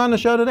for coming on the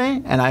show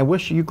today. And I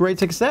wish you great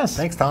success.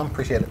 Thanks, Tom.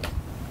 Appreciate it.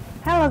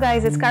 Hello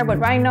guys, it's Cardboard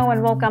Rhino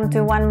and welcome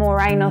to one more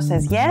Rhino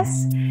Says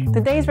Yes.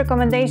 Today's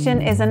recommendation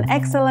is an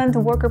excellent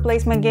worker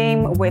placement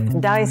game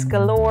with dice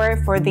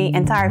galore for the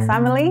entire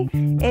family.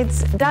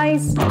 It's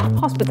Dice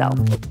Hospital.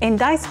 In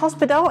Dice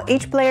Hospital,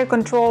 each player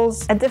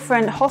controls a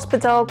different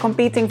hospital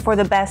competing for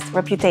the best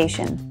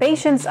reputation.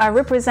 Patients are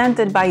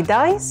represented by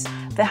dice.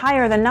 The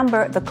higher the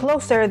number, the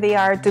closer they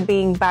are to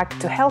being back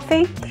to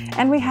healthy.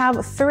 And we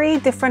have 3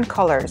 different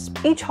colors.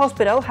 Each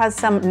hospital has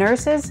some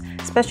nurses,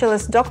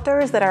 specialist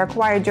doctors that are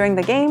acquired during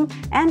the game,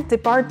 and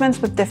departments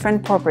with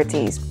different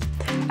properties.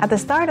 At the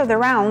start of the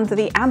round,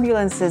 the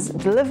ambulances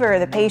deliver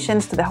the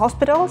patients to the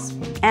hospitals,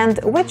 and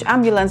which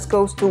ambulance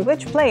goes to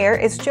which player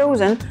is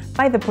chosen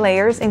by the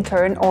players in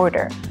turn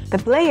order. The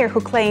player who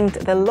claimed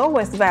the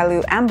lowest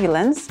value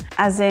ambulance,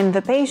 as in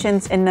the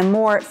patients in a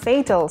more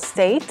fatal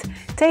state,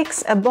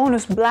 takes a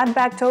bonus blood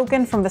bag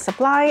token from the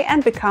supply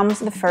and becomes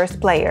the first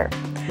player.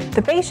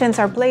 The patients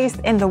are placed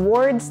in the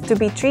wards to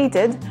be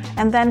treated,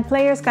 and then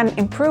players can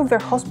improve their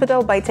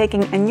hospital by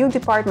taking a new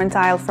department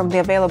tile from the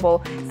available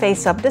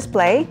face-up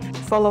display,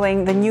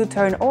 following the new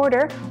turn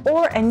order,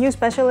 or a new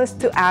specialist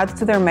to add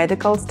to their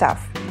medical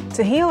staff.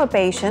 To heal a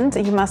patient,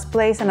 you must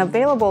place an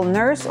available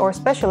nurse or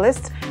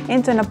specialist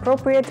into an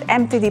appropriate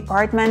empty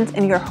department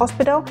in your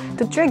hospital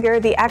to trigger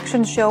the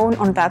action shown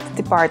on that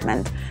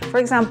department. For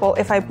example,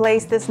 if I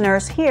place this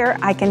nurse here,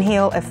 I can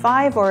heal a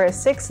 5 or a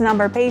 6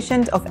 number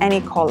patient of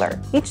any color.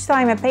 Each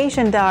time a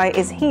patient die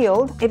is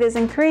healed, it is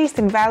increased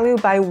in value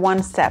by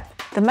 1 step.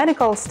 The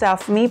medical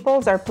staff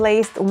meeples are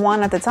placed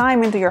one at a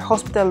time into your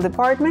hospital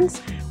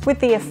departments, with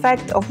the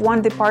effect of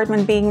one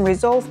department being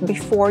resolved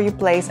before you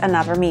place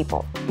another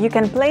meeple. You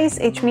can place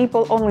each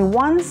meeple only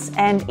once,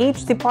 and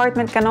each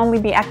department can only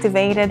be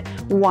activated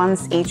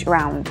once each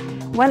round.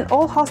 When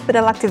all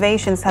hospital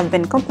activations have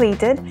been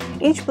completed,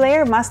 each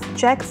player must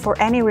check for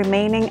any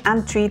remaining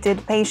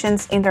untreated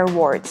patients in their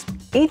wards.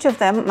 Each of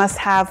them must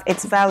have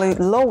its value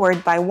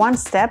lowered by 1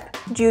 step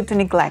due to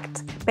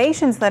neglect.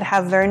 Patients that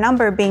have their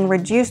number being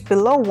reduced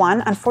below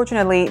 1,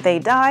 unfortunately, they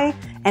die,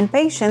 and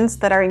patients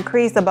that are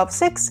increased above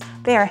 6,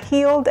 they are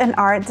healed and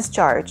are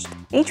discharged.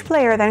 Each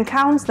player then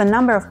counts the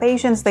number of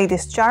patients they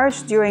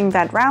discharged during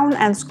that round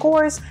and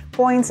scores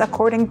points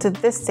according to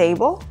this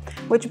table,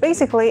 which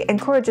basically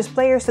encourages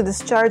players to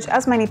discharge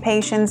as many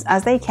patients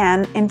as they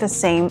can in the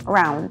same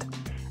round.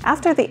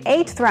 After the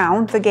 8th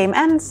round, the game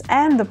ends,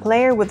 and the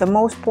player with the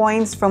most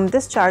points from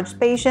discharged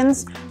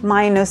patients,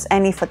 minus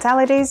any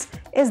fatalities,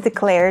 is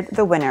declared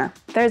the winner.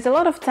 There's a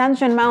lot of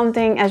tension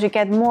mounting as you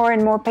get more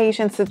and more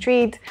patients to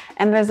treat,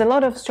 and there's a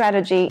lot of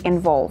strategy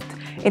involved.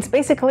 It's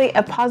basically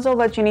a puzzle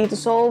that you need to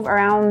solve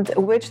around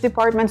which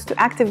departments to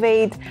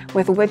activate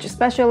with which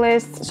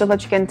specialists so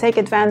that you can take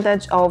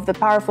advantage of the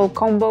powerful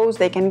combos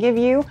they can give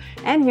you,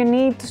 and you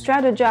need to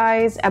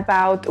strategize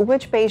about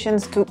which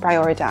patients to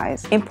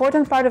prioritize.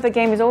 Important part of the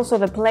game is also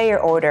the player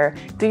order.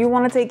 Do you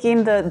want to take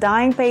in the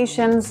dying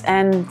patients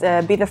and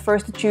be the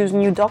first to choose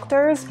new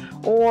doctors,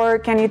 or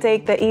can you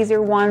take the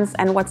easier ones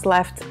and what's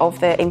left of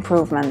the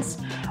improvements?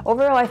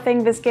 Overall, I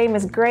think this game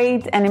is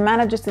great, and it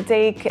manages to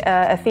take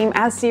a theme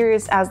as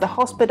serious as the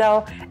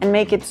hospital and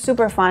make it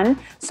super fun.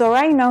 So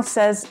Rhino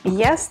Says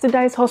Yes to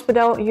Dice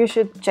Hospital. You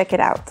should check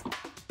it out.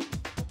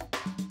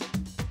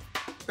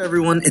 Hey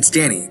everyone, it's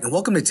Danny, and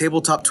welcome to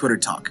Tabletop Twitter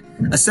Talk,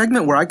 a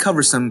segment where I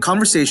cover some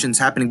conversations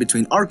happening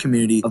between our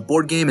community of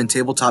board game and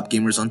tabletop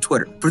gamers on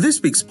Twitter. For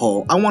this week's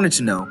poll, I wanted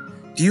to know,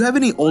 do you have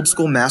any old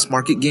school mass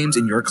market games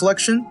in your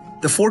collection?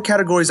 The 4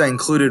 categories I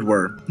included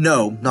were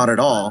no, not at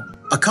all,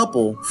 a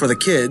couple for the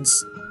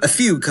kids, a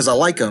few because I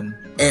like them,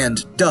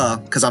 and duh,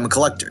 because I'm a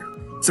collector.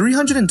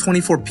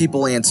 324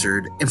 people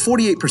answered, and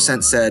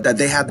 48% said that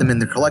they had them in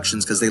their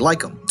collections because they like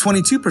them.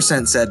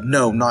 22% said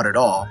no, not at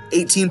all.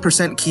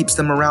 18% keeps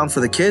them around for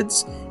the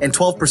kids, and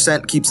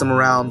 12% keeps them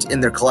around in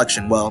their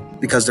collection, well,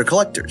 because they're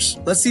collectors.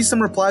 Let's see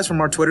some replies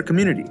from our Twitter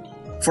community.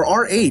 For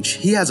RH,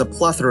 he has a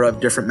plethora of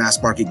different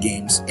mass market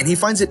games, and he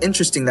finds it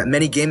interesting that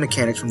many game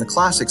mechanics from the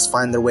classics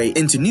find their way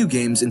into new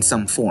games in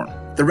some form.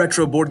 The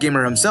retro board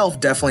gamer himself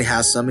definitely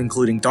has some,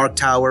 including Dark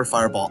Tower,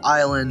 Fireball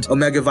Island,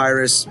 Omega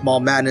Virus, Mall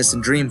Madness,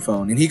 and Dream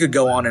Phone, and he could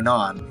go on.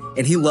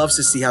 And he loves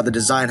to see how the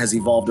design has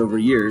evolved over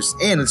years,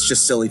 and it's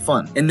just silly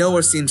fun. And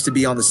Noah seems to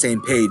be on the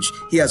same page.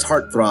 He has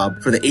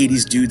Heartthrob for the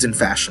 80s dudes in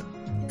fashion.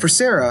 For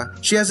Sarah,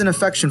 she has an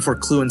affection for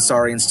Clue and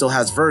Sorry and still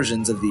has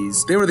versions of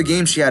these. They were the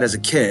games she had as a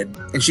kid,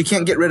 and she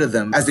can't get rid of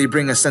them as they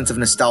bring a sense of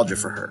nostalgia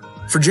for her.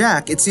 For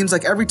Jack, it seems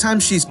like every time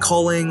she's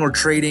culling or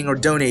trading or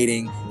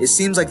donating, it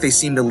seems like they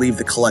seem to leave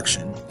the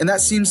collection. And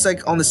that seems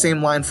like on the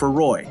same line for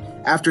Roy.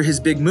 After his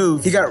big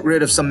move, he got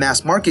rid of some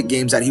mass market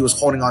games that he was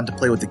holding on to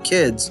play with the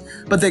kids,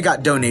 but they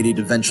got donated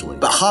eventually.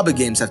 But hobby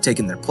games have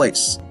taken their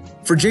place.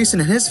 For Jason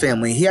and his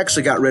family, he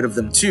actually got rid of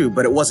them too,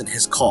 but it wasn't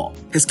his call.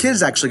 His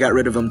kids actually got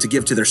rid of them to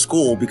give to their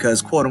school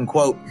because, quote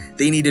unquote,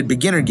 they needed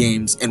beginner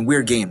games and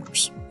we're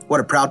gamers.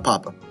 What a proud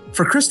papa.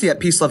 For Christy at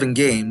Peace Loving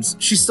Games,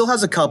 she still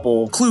has a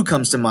couple. Clue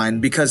comes to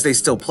mind because they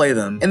still play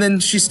them, and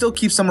then she still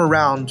keeps them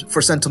around for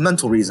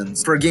sentimental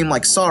reasons. For a game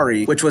like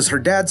Sorry, which was her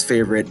dad's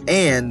favorite,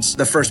 and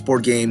the first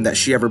board game that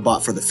she ever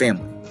bought for the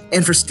family.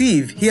 And for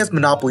Steve, he has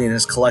Monopoly in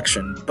his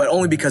collection, but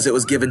only because it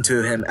was given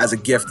to him as a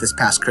gift this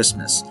past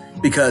Christmas.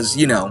 Because,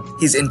 you know,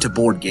 he's into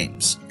board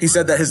games. He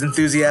said that his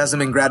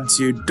enthusiasm and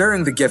gratitude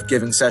during the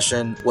gift-giving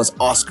session was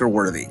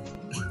Oscar-worthy.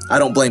 I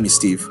don't blame you,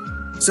 Steve.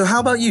 So how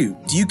about you?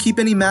 Do you keep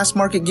any mass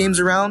market games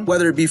around,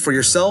 whether it be for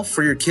yourself,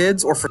 for your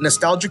kids, or for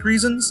nostalgic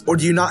reasons? Or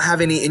do you not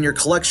have any in your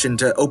collection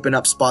to open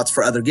up spots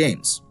for other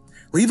games?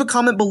 Leave a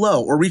comment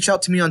below or reach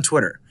out to me on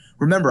Twitter.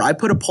 Remember, I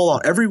put a poll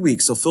out every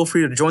week, so feel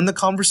free to join the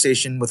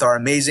conversation with our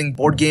amazing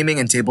board gaming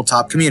and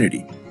tabletop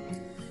community.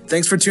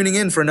 Thanks for tuning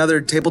in for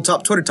another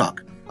Tabletop Twitter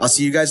Talk. I'll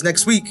see you guys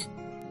next week.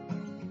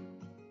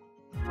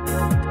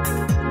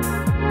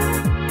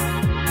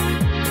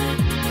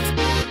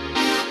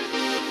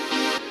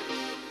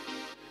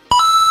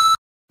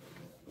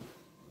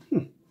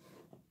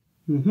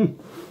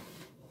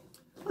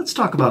 Let's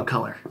talk about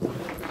color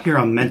here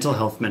on Mental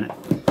Health Minute.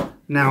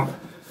 Now,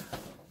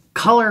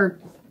 color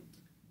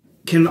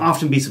can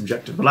often be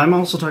subjective, but I'm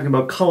also talking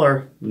about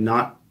color,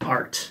 not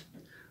art.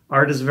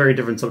 Art is a very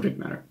different subject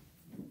matter.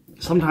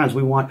 Sometimes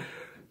we want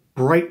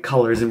bright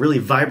colors and really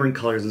vibrant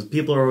colors, and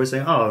people are always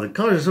saying, oh, the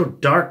colors are so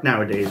dark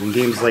nowadays in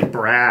games like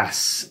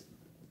Brass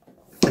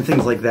and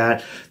things like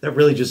that, that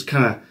really just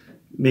kind of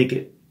make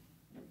it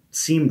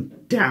seem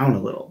down a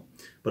little.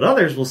 But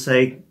others will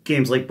say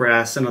games like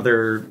Brass and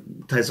other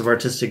types of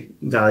artistic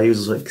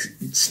values like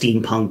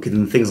steampunk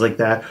and things like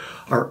that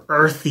are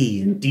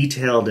earthy and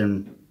detailed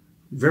and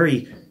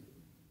very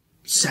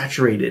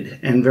saturated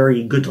and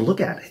very good to look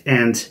at.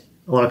 And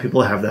a lot of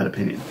people have that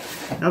opinion.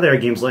 Now there are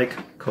games like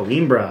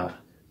Coimbra,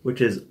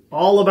 which is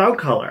all about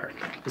color.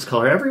 There's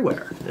color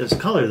everywhere. There's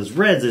color, there's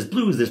reds, there's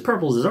blues, there's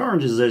purples, there's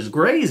oranges, there's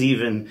grays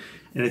even,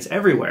 and it's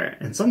everywhere.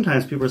 And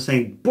sometimes people are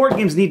saying board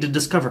games need to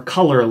discover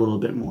color a little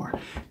bit more.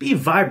 Be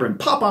vibrant,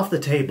 pop off the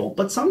table.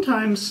 But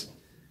sometimes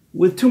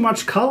with too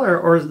much color,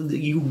 or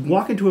you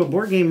walk into a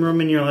board game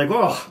room and you're like,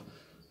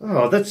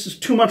 oh, that's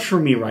just too much for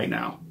me right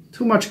now.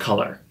 Too much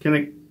color. Can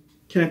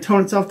it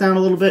tone itself down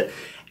a little bit?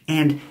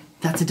 And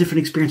that's a different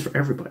experience for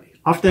everybody.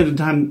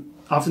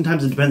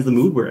 Oftentimes it depends the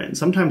mood we're in.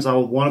 Sometimes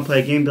I'll want to play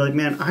a game and be like,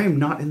 man, I am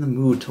not in the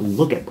mood to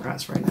look at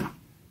Brass right now.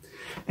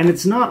 And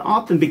it's not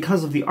often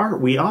because of the art.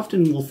 We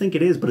often will think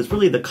it is, but it's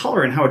really the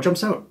color and how it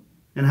jumps out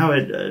and how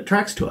it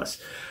attracts to us.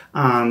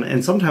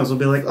 And sometimes we'll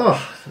be like,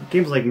 oh,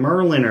 games like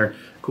Merlin or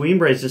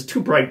Coimbra is just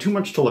too bright, too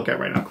much to look at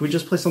right now. Can we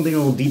just play something a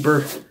little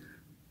deeper,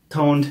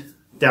 toned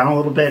down a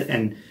little bit?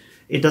 And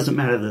it doesn't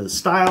matter the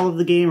style of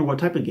the game or what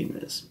type of game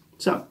it is.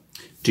 So,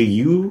 do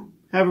you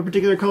have a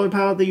particular color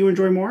palette that you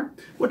enjoy more?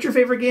 What's your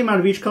favorite game out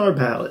of each color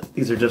palette?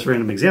 These are just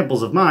random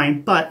examples of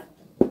mine, but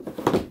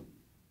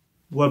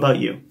what about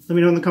you? Let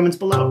me know in the comments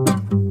below.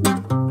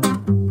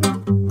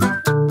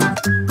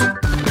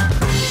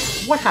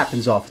 What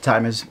happens all the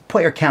time is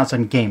player counts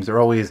on games are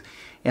always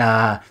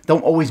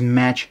don't always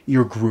match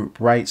your group,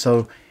 right?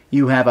 So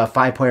you have a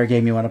 5-player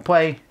game you want to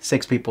play,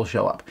 6 people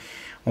show up.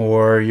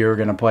 Or you're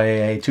going to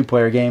play a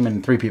 2-player game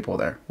and 3 people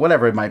there.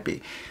 Whatever it might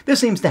be. This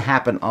seems to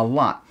happen a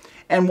lot.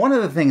 And one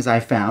of the things I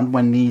found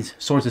when these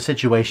sorts of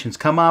situations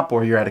come up,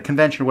 or you're at a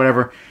convention or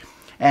whatever,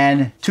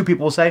 and 2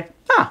 people will say,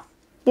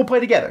 we'll play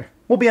together.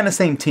 We'll be on the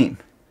same team.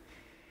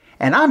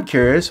 And I'm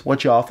curious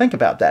what y'all think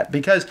about that,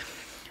 because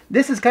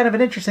this is kind of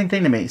an interesting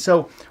thing to me.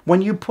 So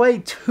when you play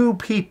 2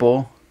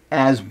 people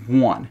as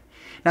one,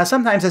 now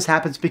sometimes this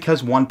happens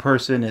because one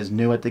person is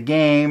new at the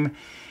game,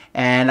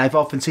 and I've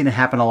often seen it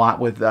happen a lot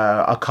with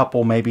a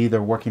couple. Maybe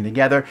they're working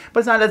together,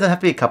 but it doesn't have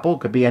to be a couple. It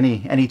could be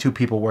any 2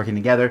 people working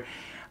together.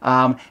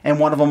 And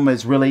one of them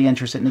is really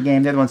interested in the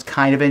game. The other one's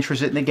kind of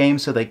interested in the game,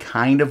 so they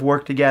kind of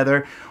work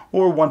together.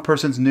 Or one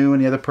person's new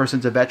and the other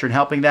person's a veteran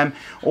helping them.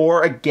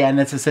 Or again,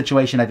 it's a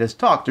situation I just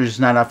talked. There's just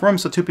not enough room,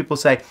 so 2 people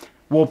say,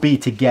 we'll be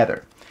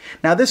together.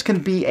 Now this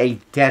can be a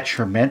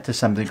detriment to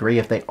some degree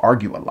if they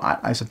argue a lot,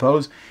 I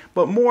suppose.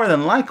 But more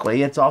than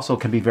likely, it also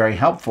can be very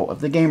helpful. If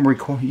the game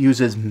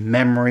uses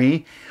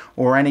memory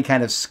or any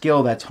kind of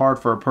skill that's hard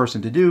for a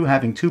person to do,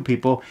 having 2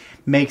 people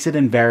makes it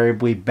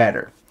invariably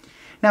better.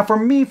 Now for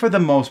me, for the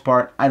most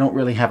part, I don't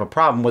really have a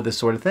problem with this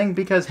sort of thing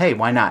because, hey,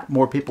 why not?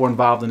 More people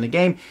involved in the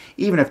game,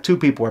 even if 2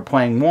 people are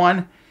playing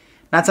one.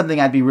 Not something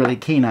I'd be really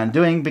keen on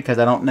doing because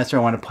I don't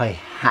necessarily want to play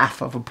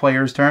half of a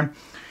player's turn.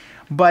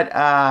 But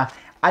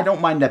I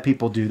don't mind that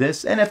people do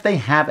this. And if they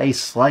have a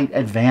slight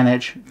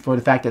advantage for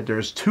the fact that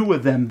there's 2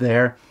 of them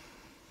there,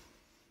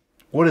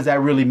 what does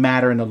that really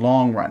matter in the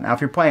long run? Now,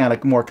 if you're playing on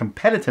a more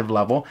competitive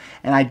level,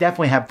 and I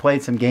definitely have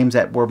played some games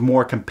that were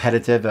more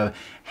competitive, a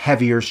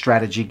heavier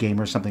strategy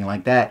game or something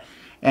like that,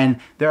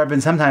 and there have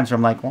been some times where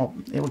I'm like, well,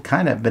 it would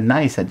kind of have been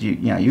nice that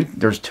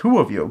there's 2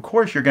 of you. Of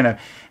course,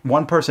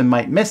 one person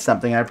might miss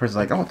something, and the other person's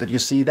like, oh, did you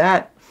see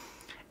that?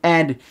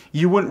 And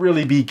you wouldn't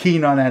really be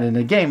keen on that in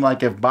a game.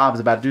 Like if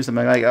Bob's about to do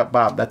something like, oh,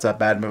 Bob, that's a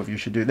bad move. You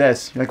should do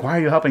this. You're like, why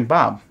are you helping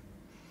Bob?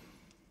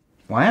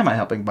 Why am I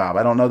helping Bob?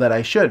 I don't know that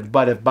I should.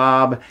 But if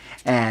Bob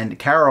and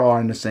Carol are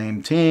on the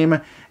same team,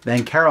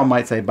 then Carol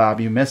might say,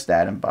 Bob, you missed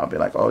that. And Bob be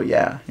like, oh,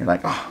 yeah. You're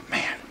like, oh,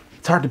 man,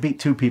 it's hard to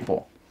beat 2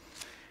 people.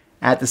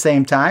 At the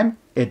same time,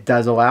 it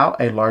does allow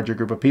a larger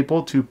group of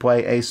people to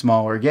play a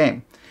smaller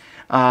game.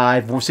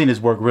 I've seen this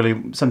work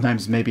really,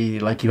 sometimes maybe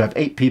like you have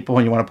 8 people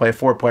and you want to play a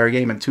 4-player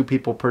game and 2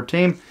 people per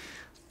team.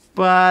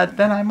 But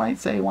then I might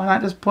say, why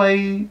not just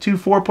play 2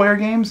 4-player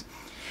games?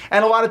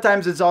 And a lot of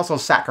times it's also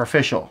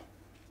sacrificial.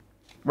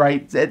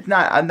 Right?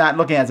 I'm not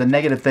looking at it as a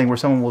negative thing where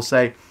someone will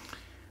say,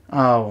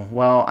 oh,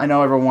 well, I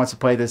know everyone wants to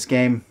play this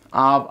game.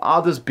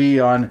 I'll just be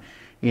on,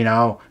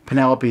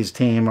 Penelope's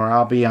team, or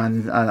I'll be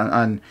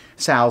on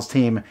Sal's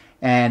team,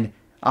 and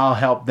I'll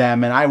help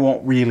them, and I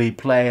won't really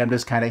play. I'm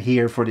just kind of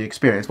here for the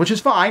experience, which is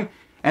fine.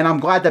 And I'm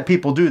glad that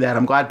people do that.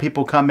 I'm glad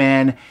people come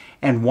in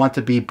and want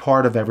to be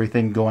part of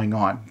everything going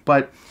on.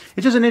 But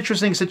it's just an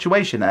interesting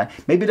situation.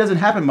 Maybe it doesn't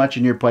happen much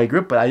in your play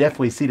group, but I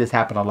definitely see this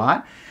happen a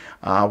lot,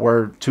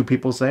 where two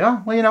people say,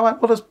 oh, well, you know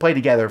what? We'll just play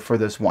together for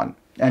this one.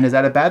 And is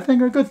that a bad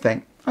thing or a good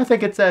thing? I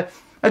think it's a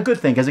good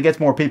thing because it gets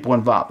more people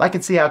involved. I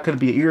can see how it could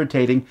be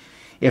irritating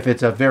if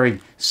it's a very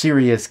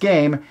serious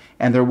game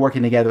and they're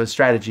working together with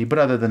strategy. But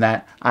other than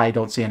that, I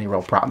don't see any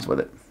real problems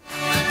with it.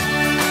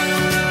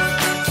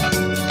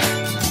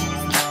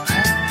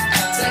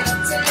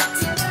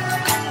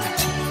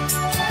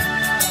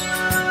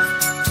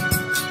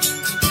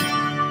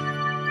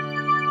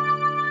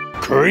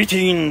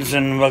 Greetings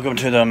and welcome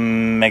to the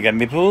Mega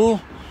Meeple.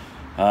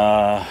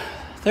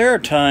 There are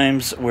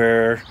times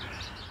where,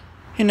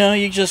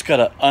 you just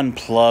gotta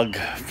unplug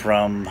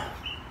from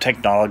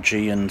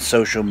technology and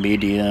social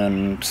media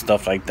and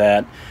stuff like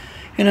that.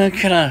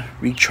 Kind of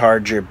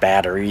recharge your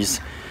batteries.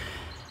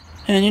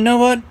 And you know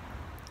what?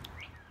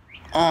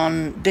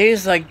 On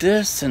days like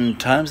this and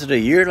times of the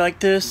year like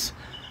this,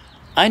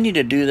 I need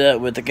to do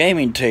that with the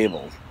gaming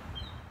table.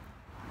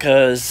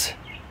 'Cause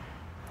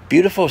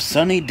beautiful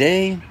sunny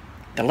day,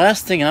 the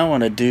last thing I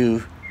want to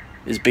do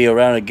is be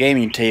around a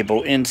gaming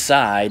table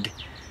inside.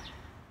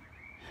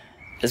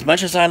 As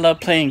much as I love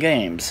playing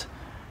games,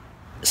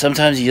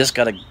 sometimes you just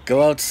gotta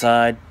go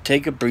outside,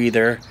 take a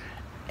breather,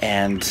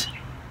 and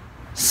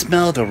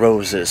smell the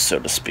roses, so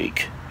to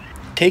speak.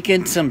 Take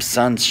in some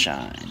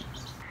sunshine.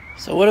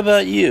 So what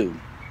about you?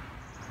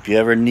 If you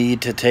ever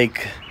need to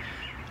take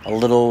a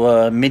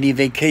little mini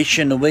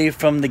vacation away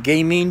from the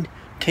gaming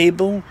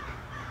table,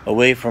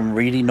 away from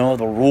reading all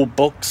the rule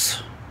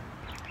books,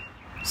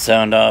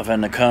 sound off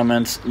in the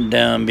comments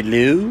down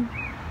below.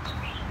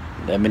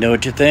 Let me know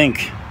what you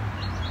think.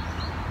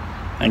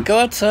 And go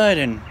outside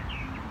and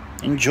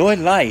enjoy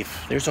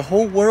life. There's a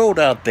whole world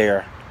out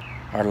there.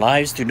 Our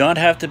lives do not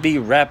have to be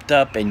wrapped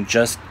up in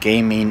just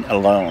gaming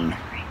alone.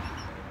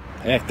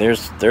 Heck,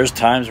 there's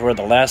times where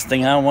the last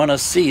thing I want to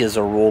see is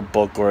a rule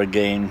book or a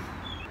game.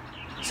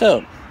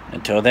 So,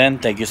 until then,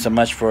 thank you so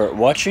much for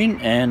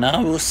watching, and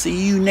I will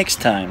see you next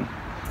time.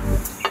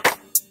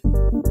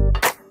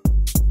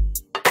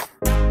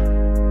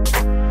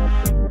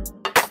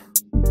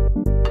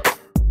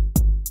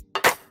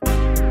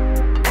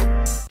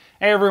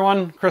 Hey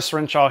everyone, Chris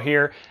Renshaw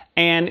here,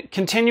 and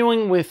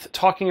continuing with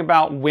talking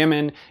about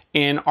women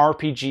in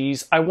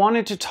RPGs, I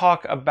wanted to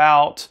talk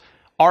about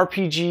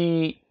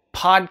RPG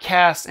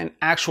podcasts and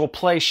actual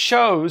play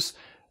shows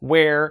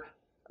where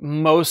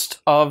most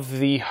of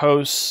the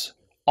hosts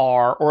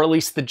are, or at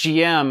least the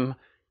GM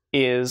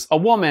is a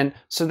woman,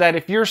 so that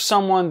if you're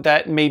someone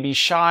that may be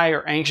shy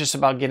or anxious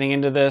about getting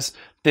into this,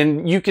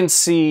 then you can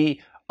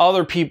see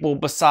other people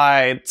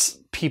besides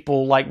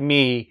people like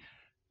me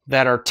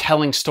that are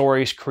telling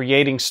stories,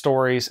 creating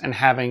stories, and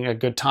having a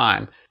good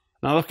time.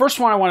 Now, the first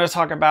one I want to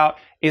talk about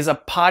is a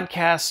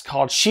podcast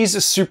called She's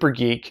a Super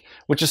Geek,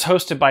 which is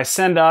hosted by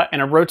Senda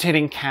and a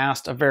rotating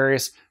cast of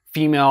various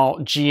female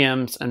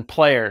GMs and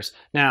players.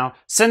 Now,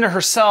 Senda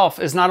herself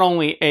is not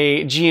only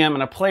a GM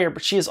and a player,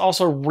 but she has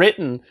also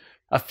written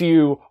a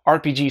few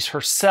RPGs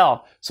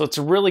herself. So it's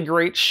a really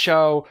great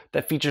show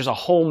that features a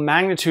whole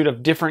magnitude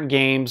of different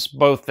games,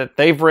 both that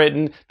they've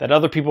written, that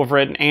other people have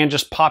written, and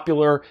just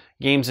popular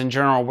games in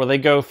general, where they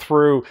go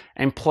through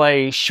and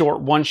play short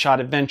one-shot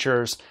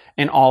adventures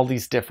in all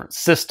these different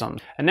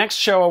systems. The next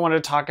show I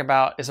wanted to talk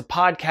about is a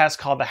podcast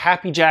called the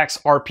Happy Jacks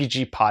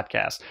RPG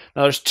Podcast.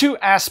 Now, there's two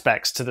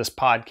aspects to this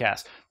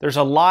podcast. There's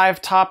a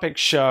live topic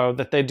show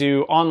that they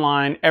do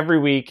online every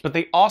week, but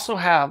they also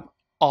have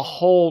a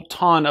whole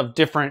ton of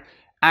different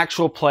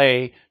actual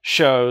play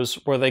shows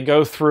where they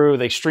go through,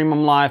 they stream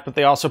them live, but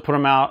they also put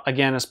them out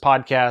again as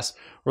podcasts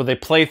where they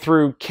play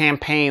through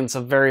campaigns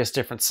of various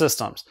different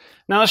systems.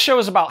 Now, the show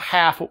is about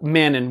half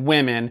men and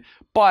women,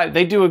 but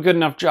they do a good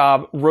enough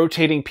job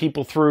rotating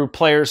people through,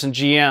 players and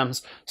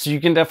GMs, so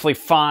you can definitely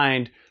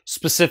find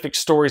specific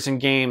stories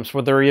and games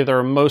where they're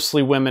either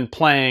mostly women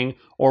playing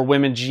or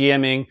women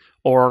GMing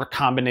or a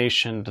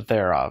combination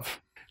thereof.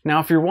 Now,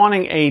 if you're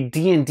wanting a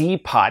D&D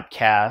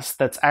podcast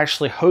that's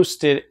actually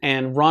hosted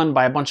and run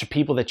by a bunch of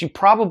people that you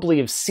probably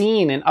have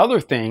seen in other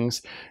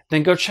things,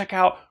 then go check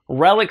out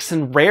Relics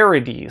and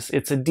Rarities.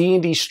 It's a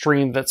D&D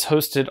stream that's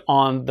hosted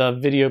on the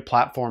video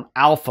platform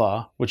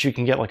Alpha, which you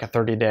can get like a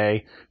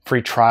 30-day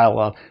free trial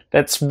of.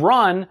 That's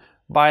run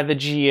by the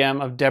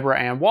GM of Deborah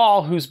Ann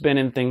Wall, who's been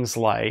in things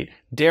like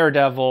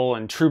Daredevil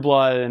and True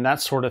Blood and that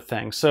sort of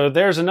thing. So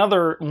there's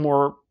another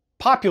more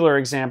popular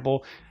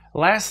example.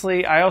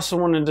 Lastly, I also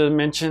wanted to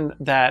mention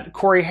that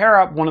Corey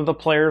Harrop, one of the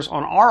players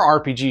on our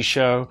RPG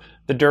show,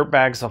 The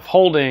Dirtbags of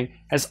Holding,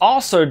 has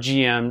also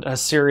GM'd a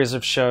series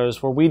of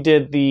shows where we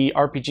did the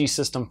RPG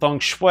system Feng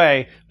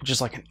Shui, which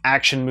is like an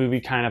action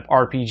movie kind of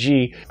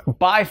RPG.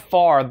 By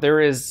far, there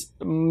is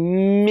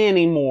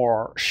many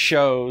more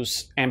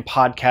shows and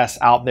podcasts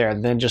out there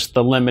than just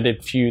the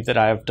limited few that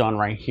I have done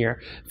right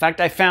here. In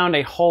fact, I found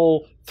a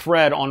whole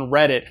thread on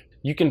Reddit.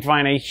 You can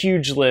find a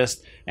huge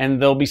list,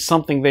 and there'll be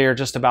something there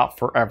just about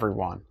for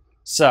everyone.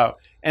 So,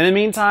 In the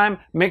meantime,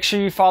 make sure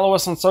you follow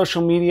us on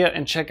social media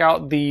and check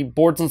out the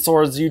Boards and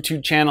Swords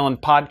YouTube channel and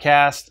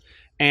podcast.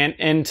 And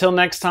until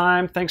next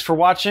time, thanks for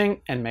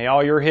watching, and may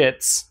all your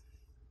hits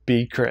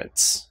be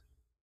crits.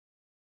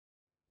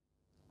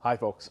 Hi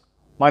folks,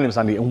 my name is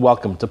Andy and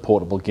welcome to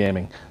Potable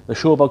Gaming, the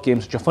show about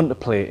games which are fun to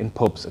play in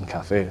pubs and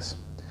cafes.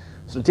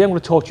 So today I'm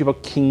going to talk to you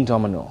about King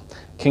Domino.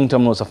 King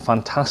Domino is a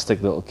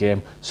fantastic little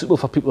game, suitable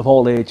for people of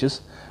all ages.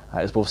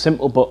 It's both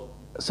simple but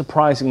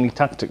surprisingly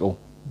tactical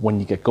when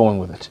you get going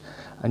with it.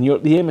 And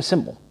the aim is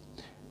simple.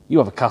 You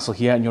have a castle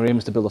here and your aim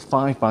is to build a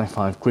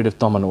 5x5 grid of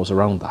dominoes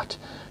around that.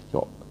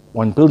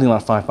 When building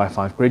that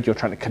 5x5 grid, you're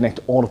trying to connect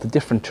all of the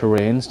different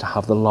terrains to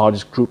have the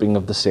largest grouping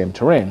of the same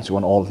terrains. You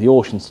want all of the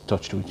oceans to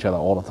touch to each other,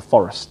 all of the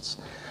forests.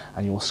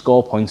 And you will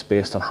score points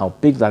based on how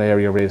big that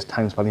area is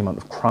times by the amount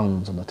of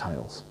crowns on the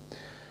tiles.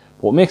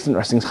 But what makes it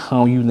interesting is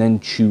how you then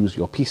choose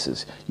your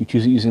pieces. You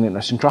choose it using an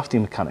interesting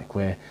drafting mechanic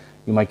where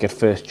you might get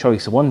first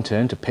choice of one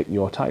turn to pick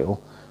your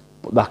tile,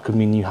 but that could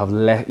mean you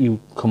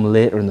come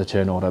later in the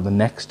turn order, the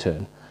next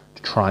turn,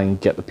 to try and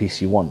get the piece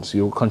you want. So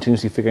you're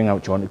continuously figuring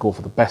out, do you want to go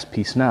for the best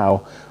piece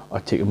now, or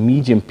take a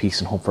medium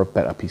piece and hope for a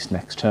better piece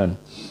next turn.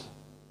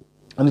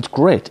 And it's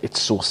great. It's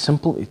so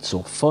simple. It's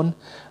so fun.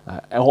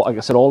 Like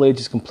I said, all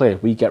ages can play.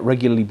 We get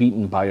regularly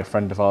beaten by a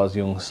friend of ours,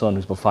 young son,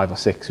 who's about 5 or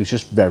 6, who's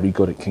just very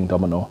good at King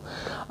Domino.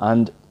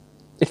 And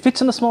it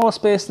fits in a smaller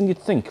space than you'd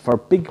think. For a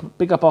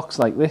bigger box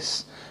like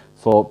this,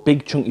 for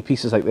big chunky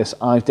pieces like this,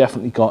 I've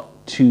definitely got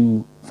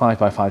 2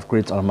 5x5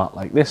 grids on a mat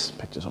like this.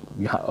 Pictures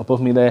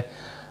above me there.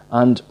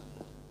 And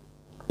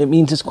it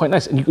means it's quite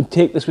nice, and you can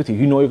take this with you.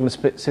 You know you're going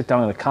to sit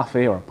down in a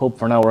cafe or a pub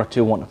for an hour or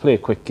two and want to play a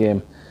quick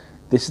game.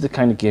 This is the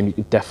kind of game you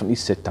could definitely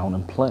sit down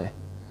and play.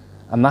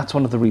 And that's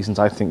one of the reasons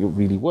I think it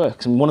really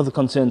works. And one of the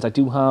concerns I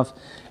do have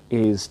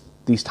is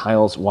these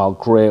tiles, while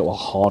grey or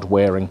hard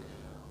wearing,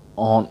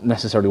 aren't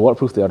necessarily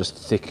waterproof. They are just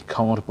thick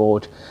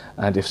cardboard,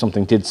 and if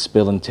something did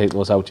spill and take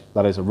those out,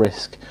 that is a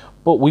risk.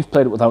 But we've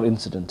played it without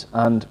incident,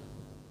 and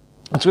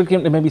it's a good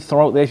game to maybe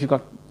throw out there if you've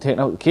got taking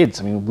out the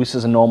kids. I mean, this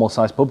is a normal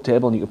sized pub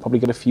table and you could probably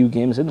get a few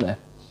games in there.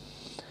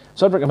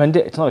 So I'd recommend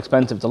it. It's not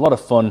expensive. It's a lot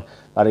of fun.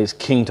 That is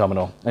King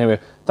Domino. Anyway,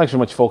 thanks very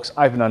much, folks.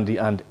 I've been Andy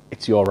and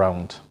it's your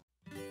round.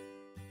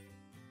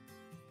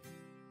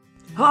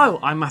 Hello,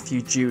 I'm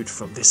Matthew Jude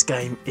from This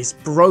Game Is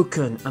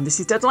Broken, and this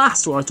is Dead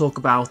Last, where I talk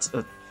about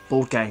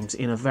board games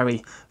in a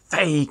very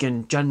vague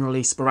and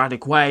generally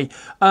sporadic way.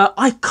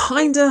 I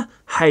kinda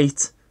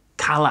hate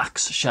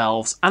Kallax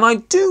shelves, and I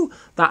do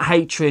that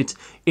hatred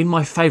in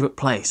my favourite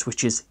place,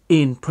 which is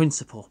in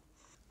principle.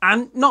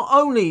 And not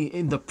only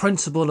in the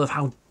principle of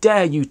how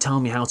dare you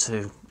tell me how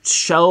to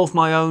shelve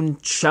my own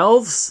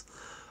shelves,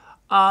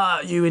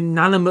 you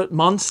inanimate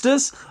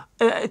monsters.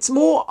 It's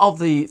more of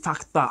the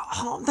fact that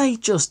aren't they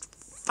just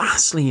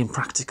vastly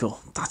impractical?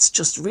 That's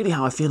just really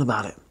how I feel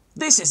about it.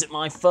 This isn't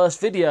my first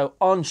video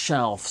on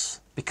shelves,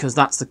 because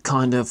that's the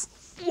kind of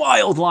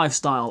wild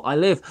lifestyle I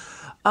live.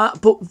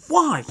 But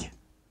why?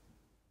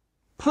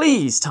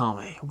 Please tell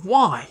me,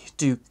 why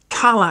do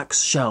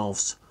Kallax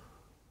shelves,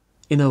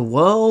 in a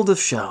world of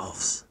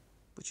shelves,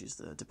 which is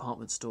the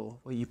department store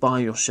where you buy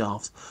your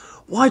shelves,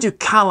 why do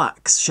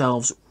Kallax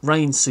shelves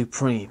reign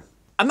supreme?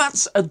 And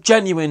that's a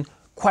genuine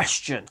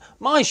question.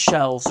 My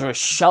shelves are as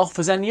shelf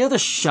as any other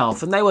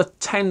shelf, and they were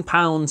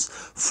 £10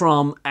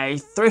 from a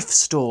thrift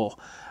store,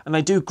 and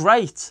they do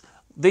great.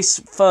 This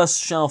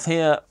first shelf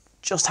here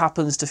just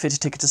happens to fit a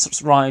Ticket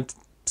to Ride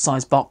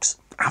size box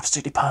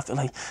absolutely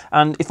perfectly,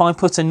 and if I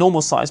put a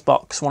normal size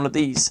box, one of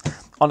these,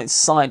 on its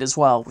side as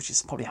well, which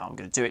is probably how I'm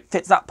going to do it,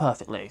 fits that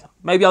perfectly.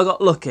 Maybe I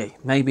got lucky.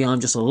 Maybe I'm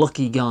just a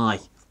lucky guy.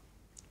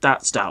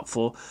 That's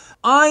doubtful.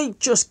 I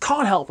just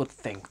can't help but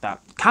think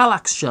that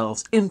Kallax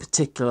shelves in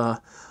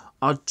particular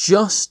are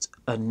just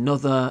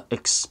another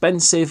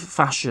expensive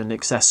fashion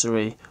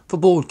accessory for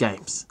board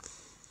games.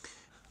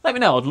 Let me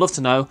know. I'd love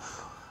to know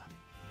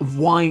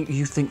why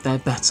you think they're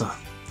better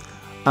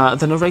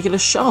than a regular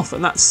shelf,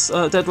 and that's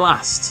dead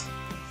last.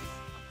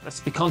 Let's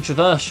be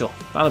controversial.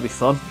 That'll be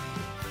fun.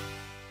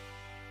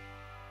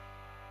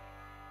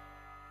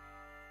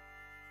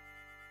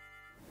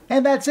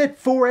 And that's it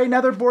for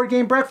another Board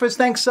Game Breakfast.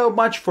 Thanks so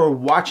much for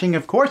watching,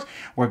 of course.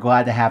 We're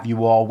glad to have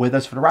you all with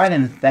us for the ride,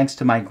 and thanks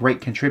to my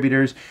great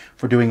contributors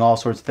for doing all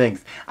sorts of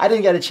things. I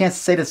didn't get a chance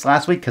to say this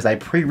last week because I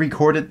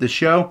pre-recorded the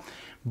show,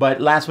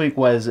 but last week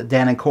was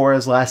Dan and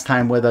Cora's last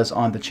time with us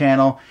on the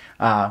channel.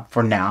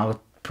 For now,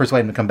 persuade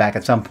him to come back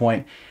at some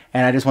point.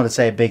 And I just want to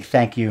say a big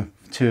thank you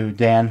to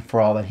Dan for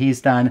all that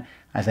he's done.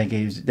 I think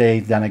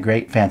they've done a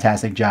great,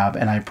 fantastic job,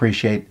 and I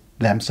appreciate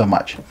them so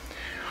much.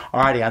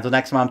 Alrighty, until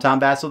next time, I'm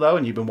Tom Vasel, though,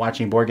 and you've been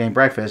watching Board Game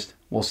Breakfast.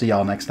 We'll see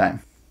y'all next time.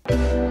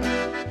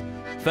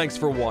 Thanks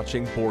for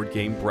watching Board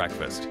Game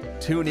Breakfast.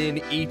 Tune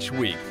in each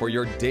week for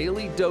your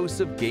daily dose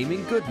of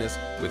gaming goodness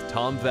with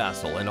Tom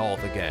Vasel and all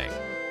the gang.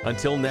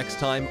 Until next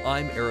time,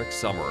 I'm Eric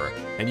Summerer,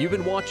 and you've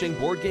been watching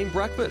Board Game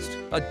Breakfast,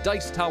 a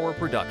Dice Tower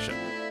production,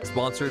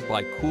 sponsored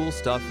by Cool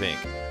Stuff Inc.,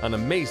 an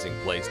amazing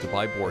place to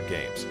buy board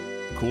games.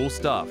 Cool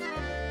stuff,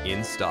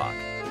 in stock,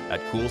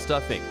 at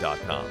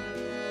coolstuffinc.com.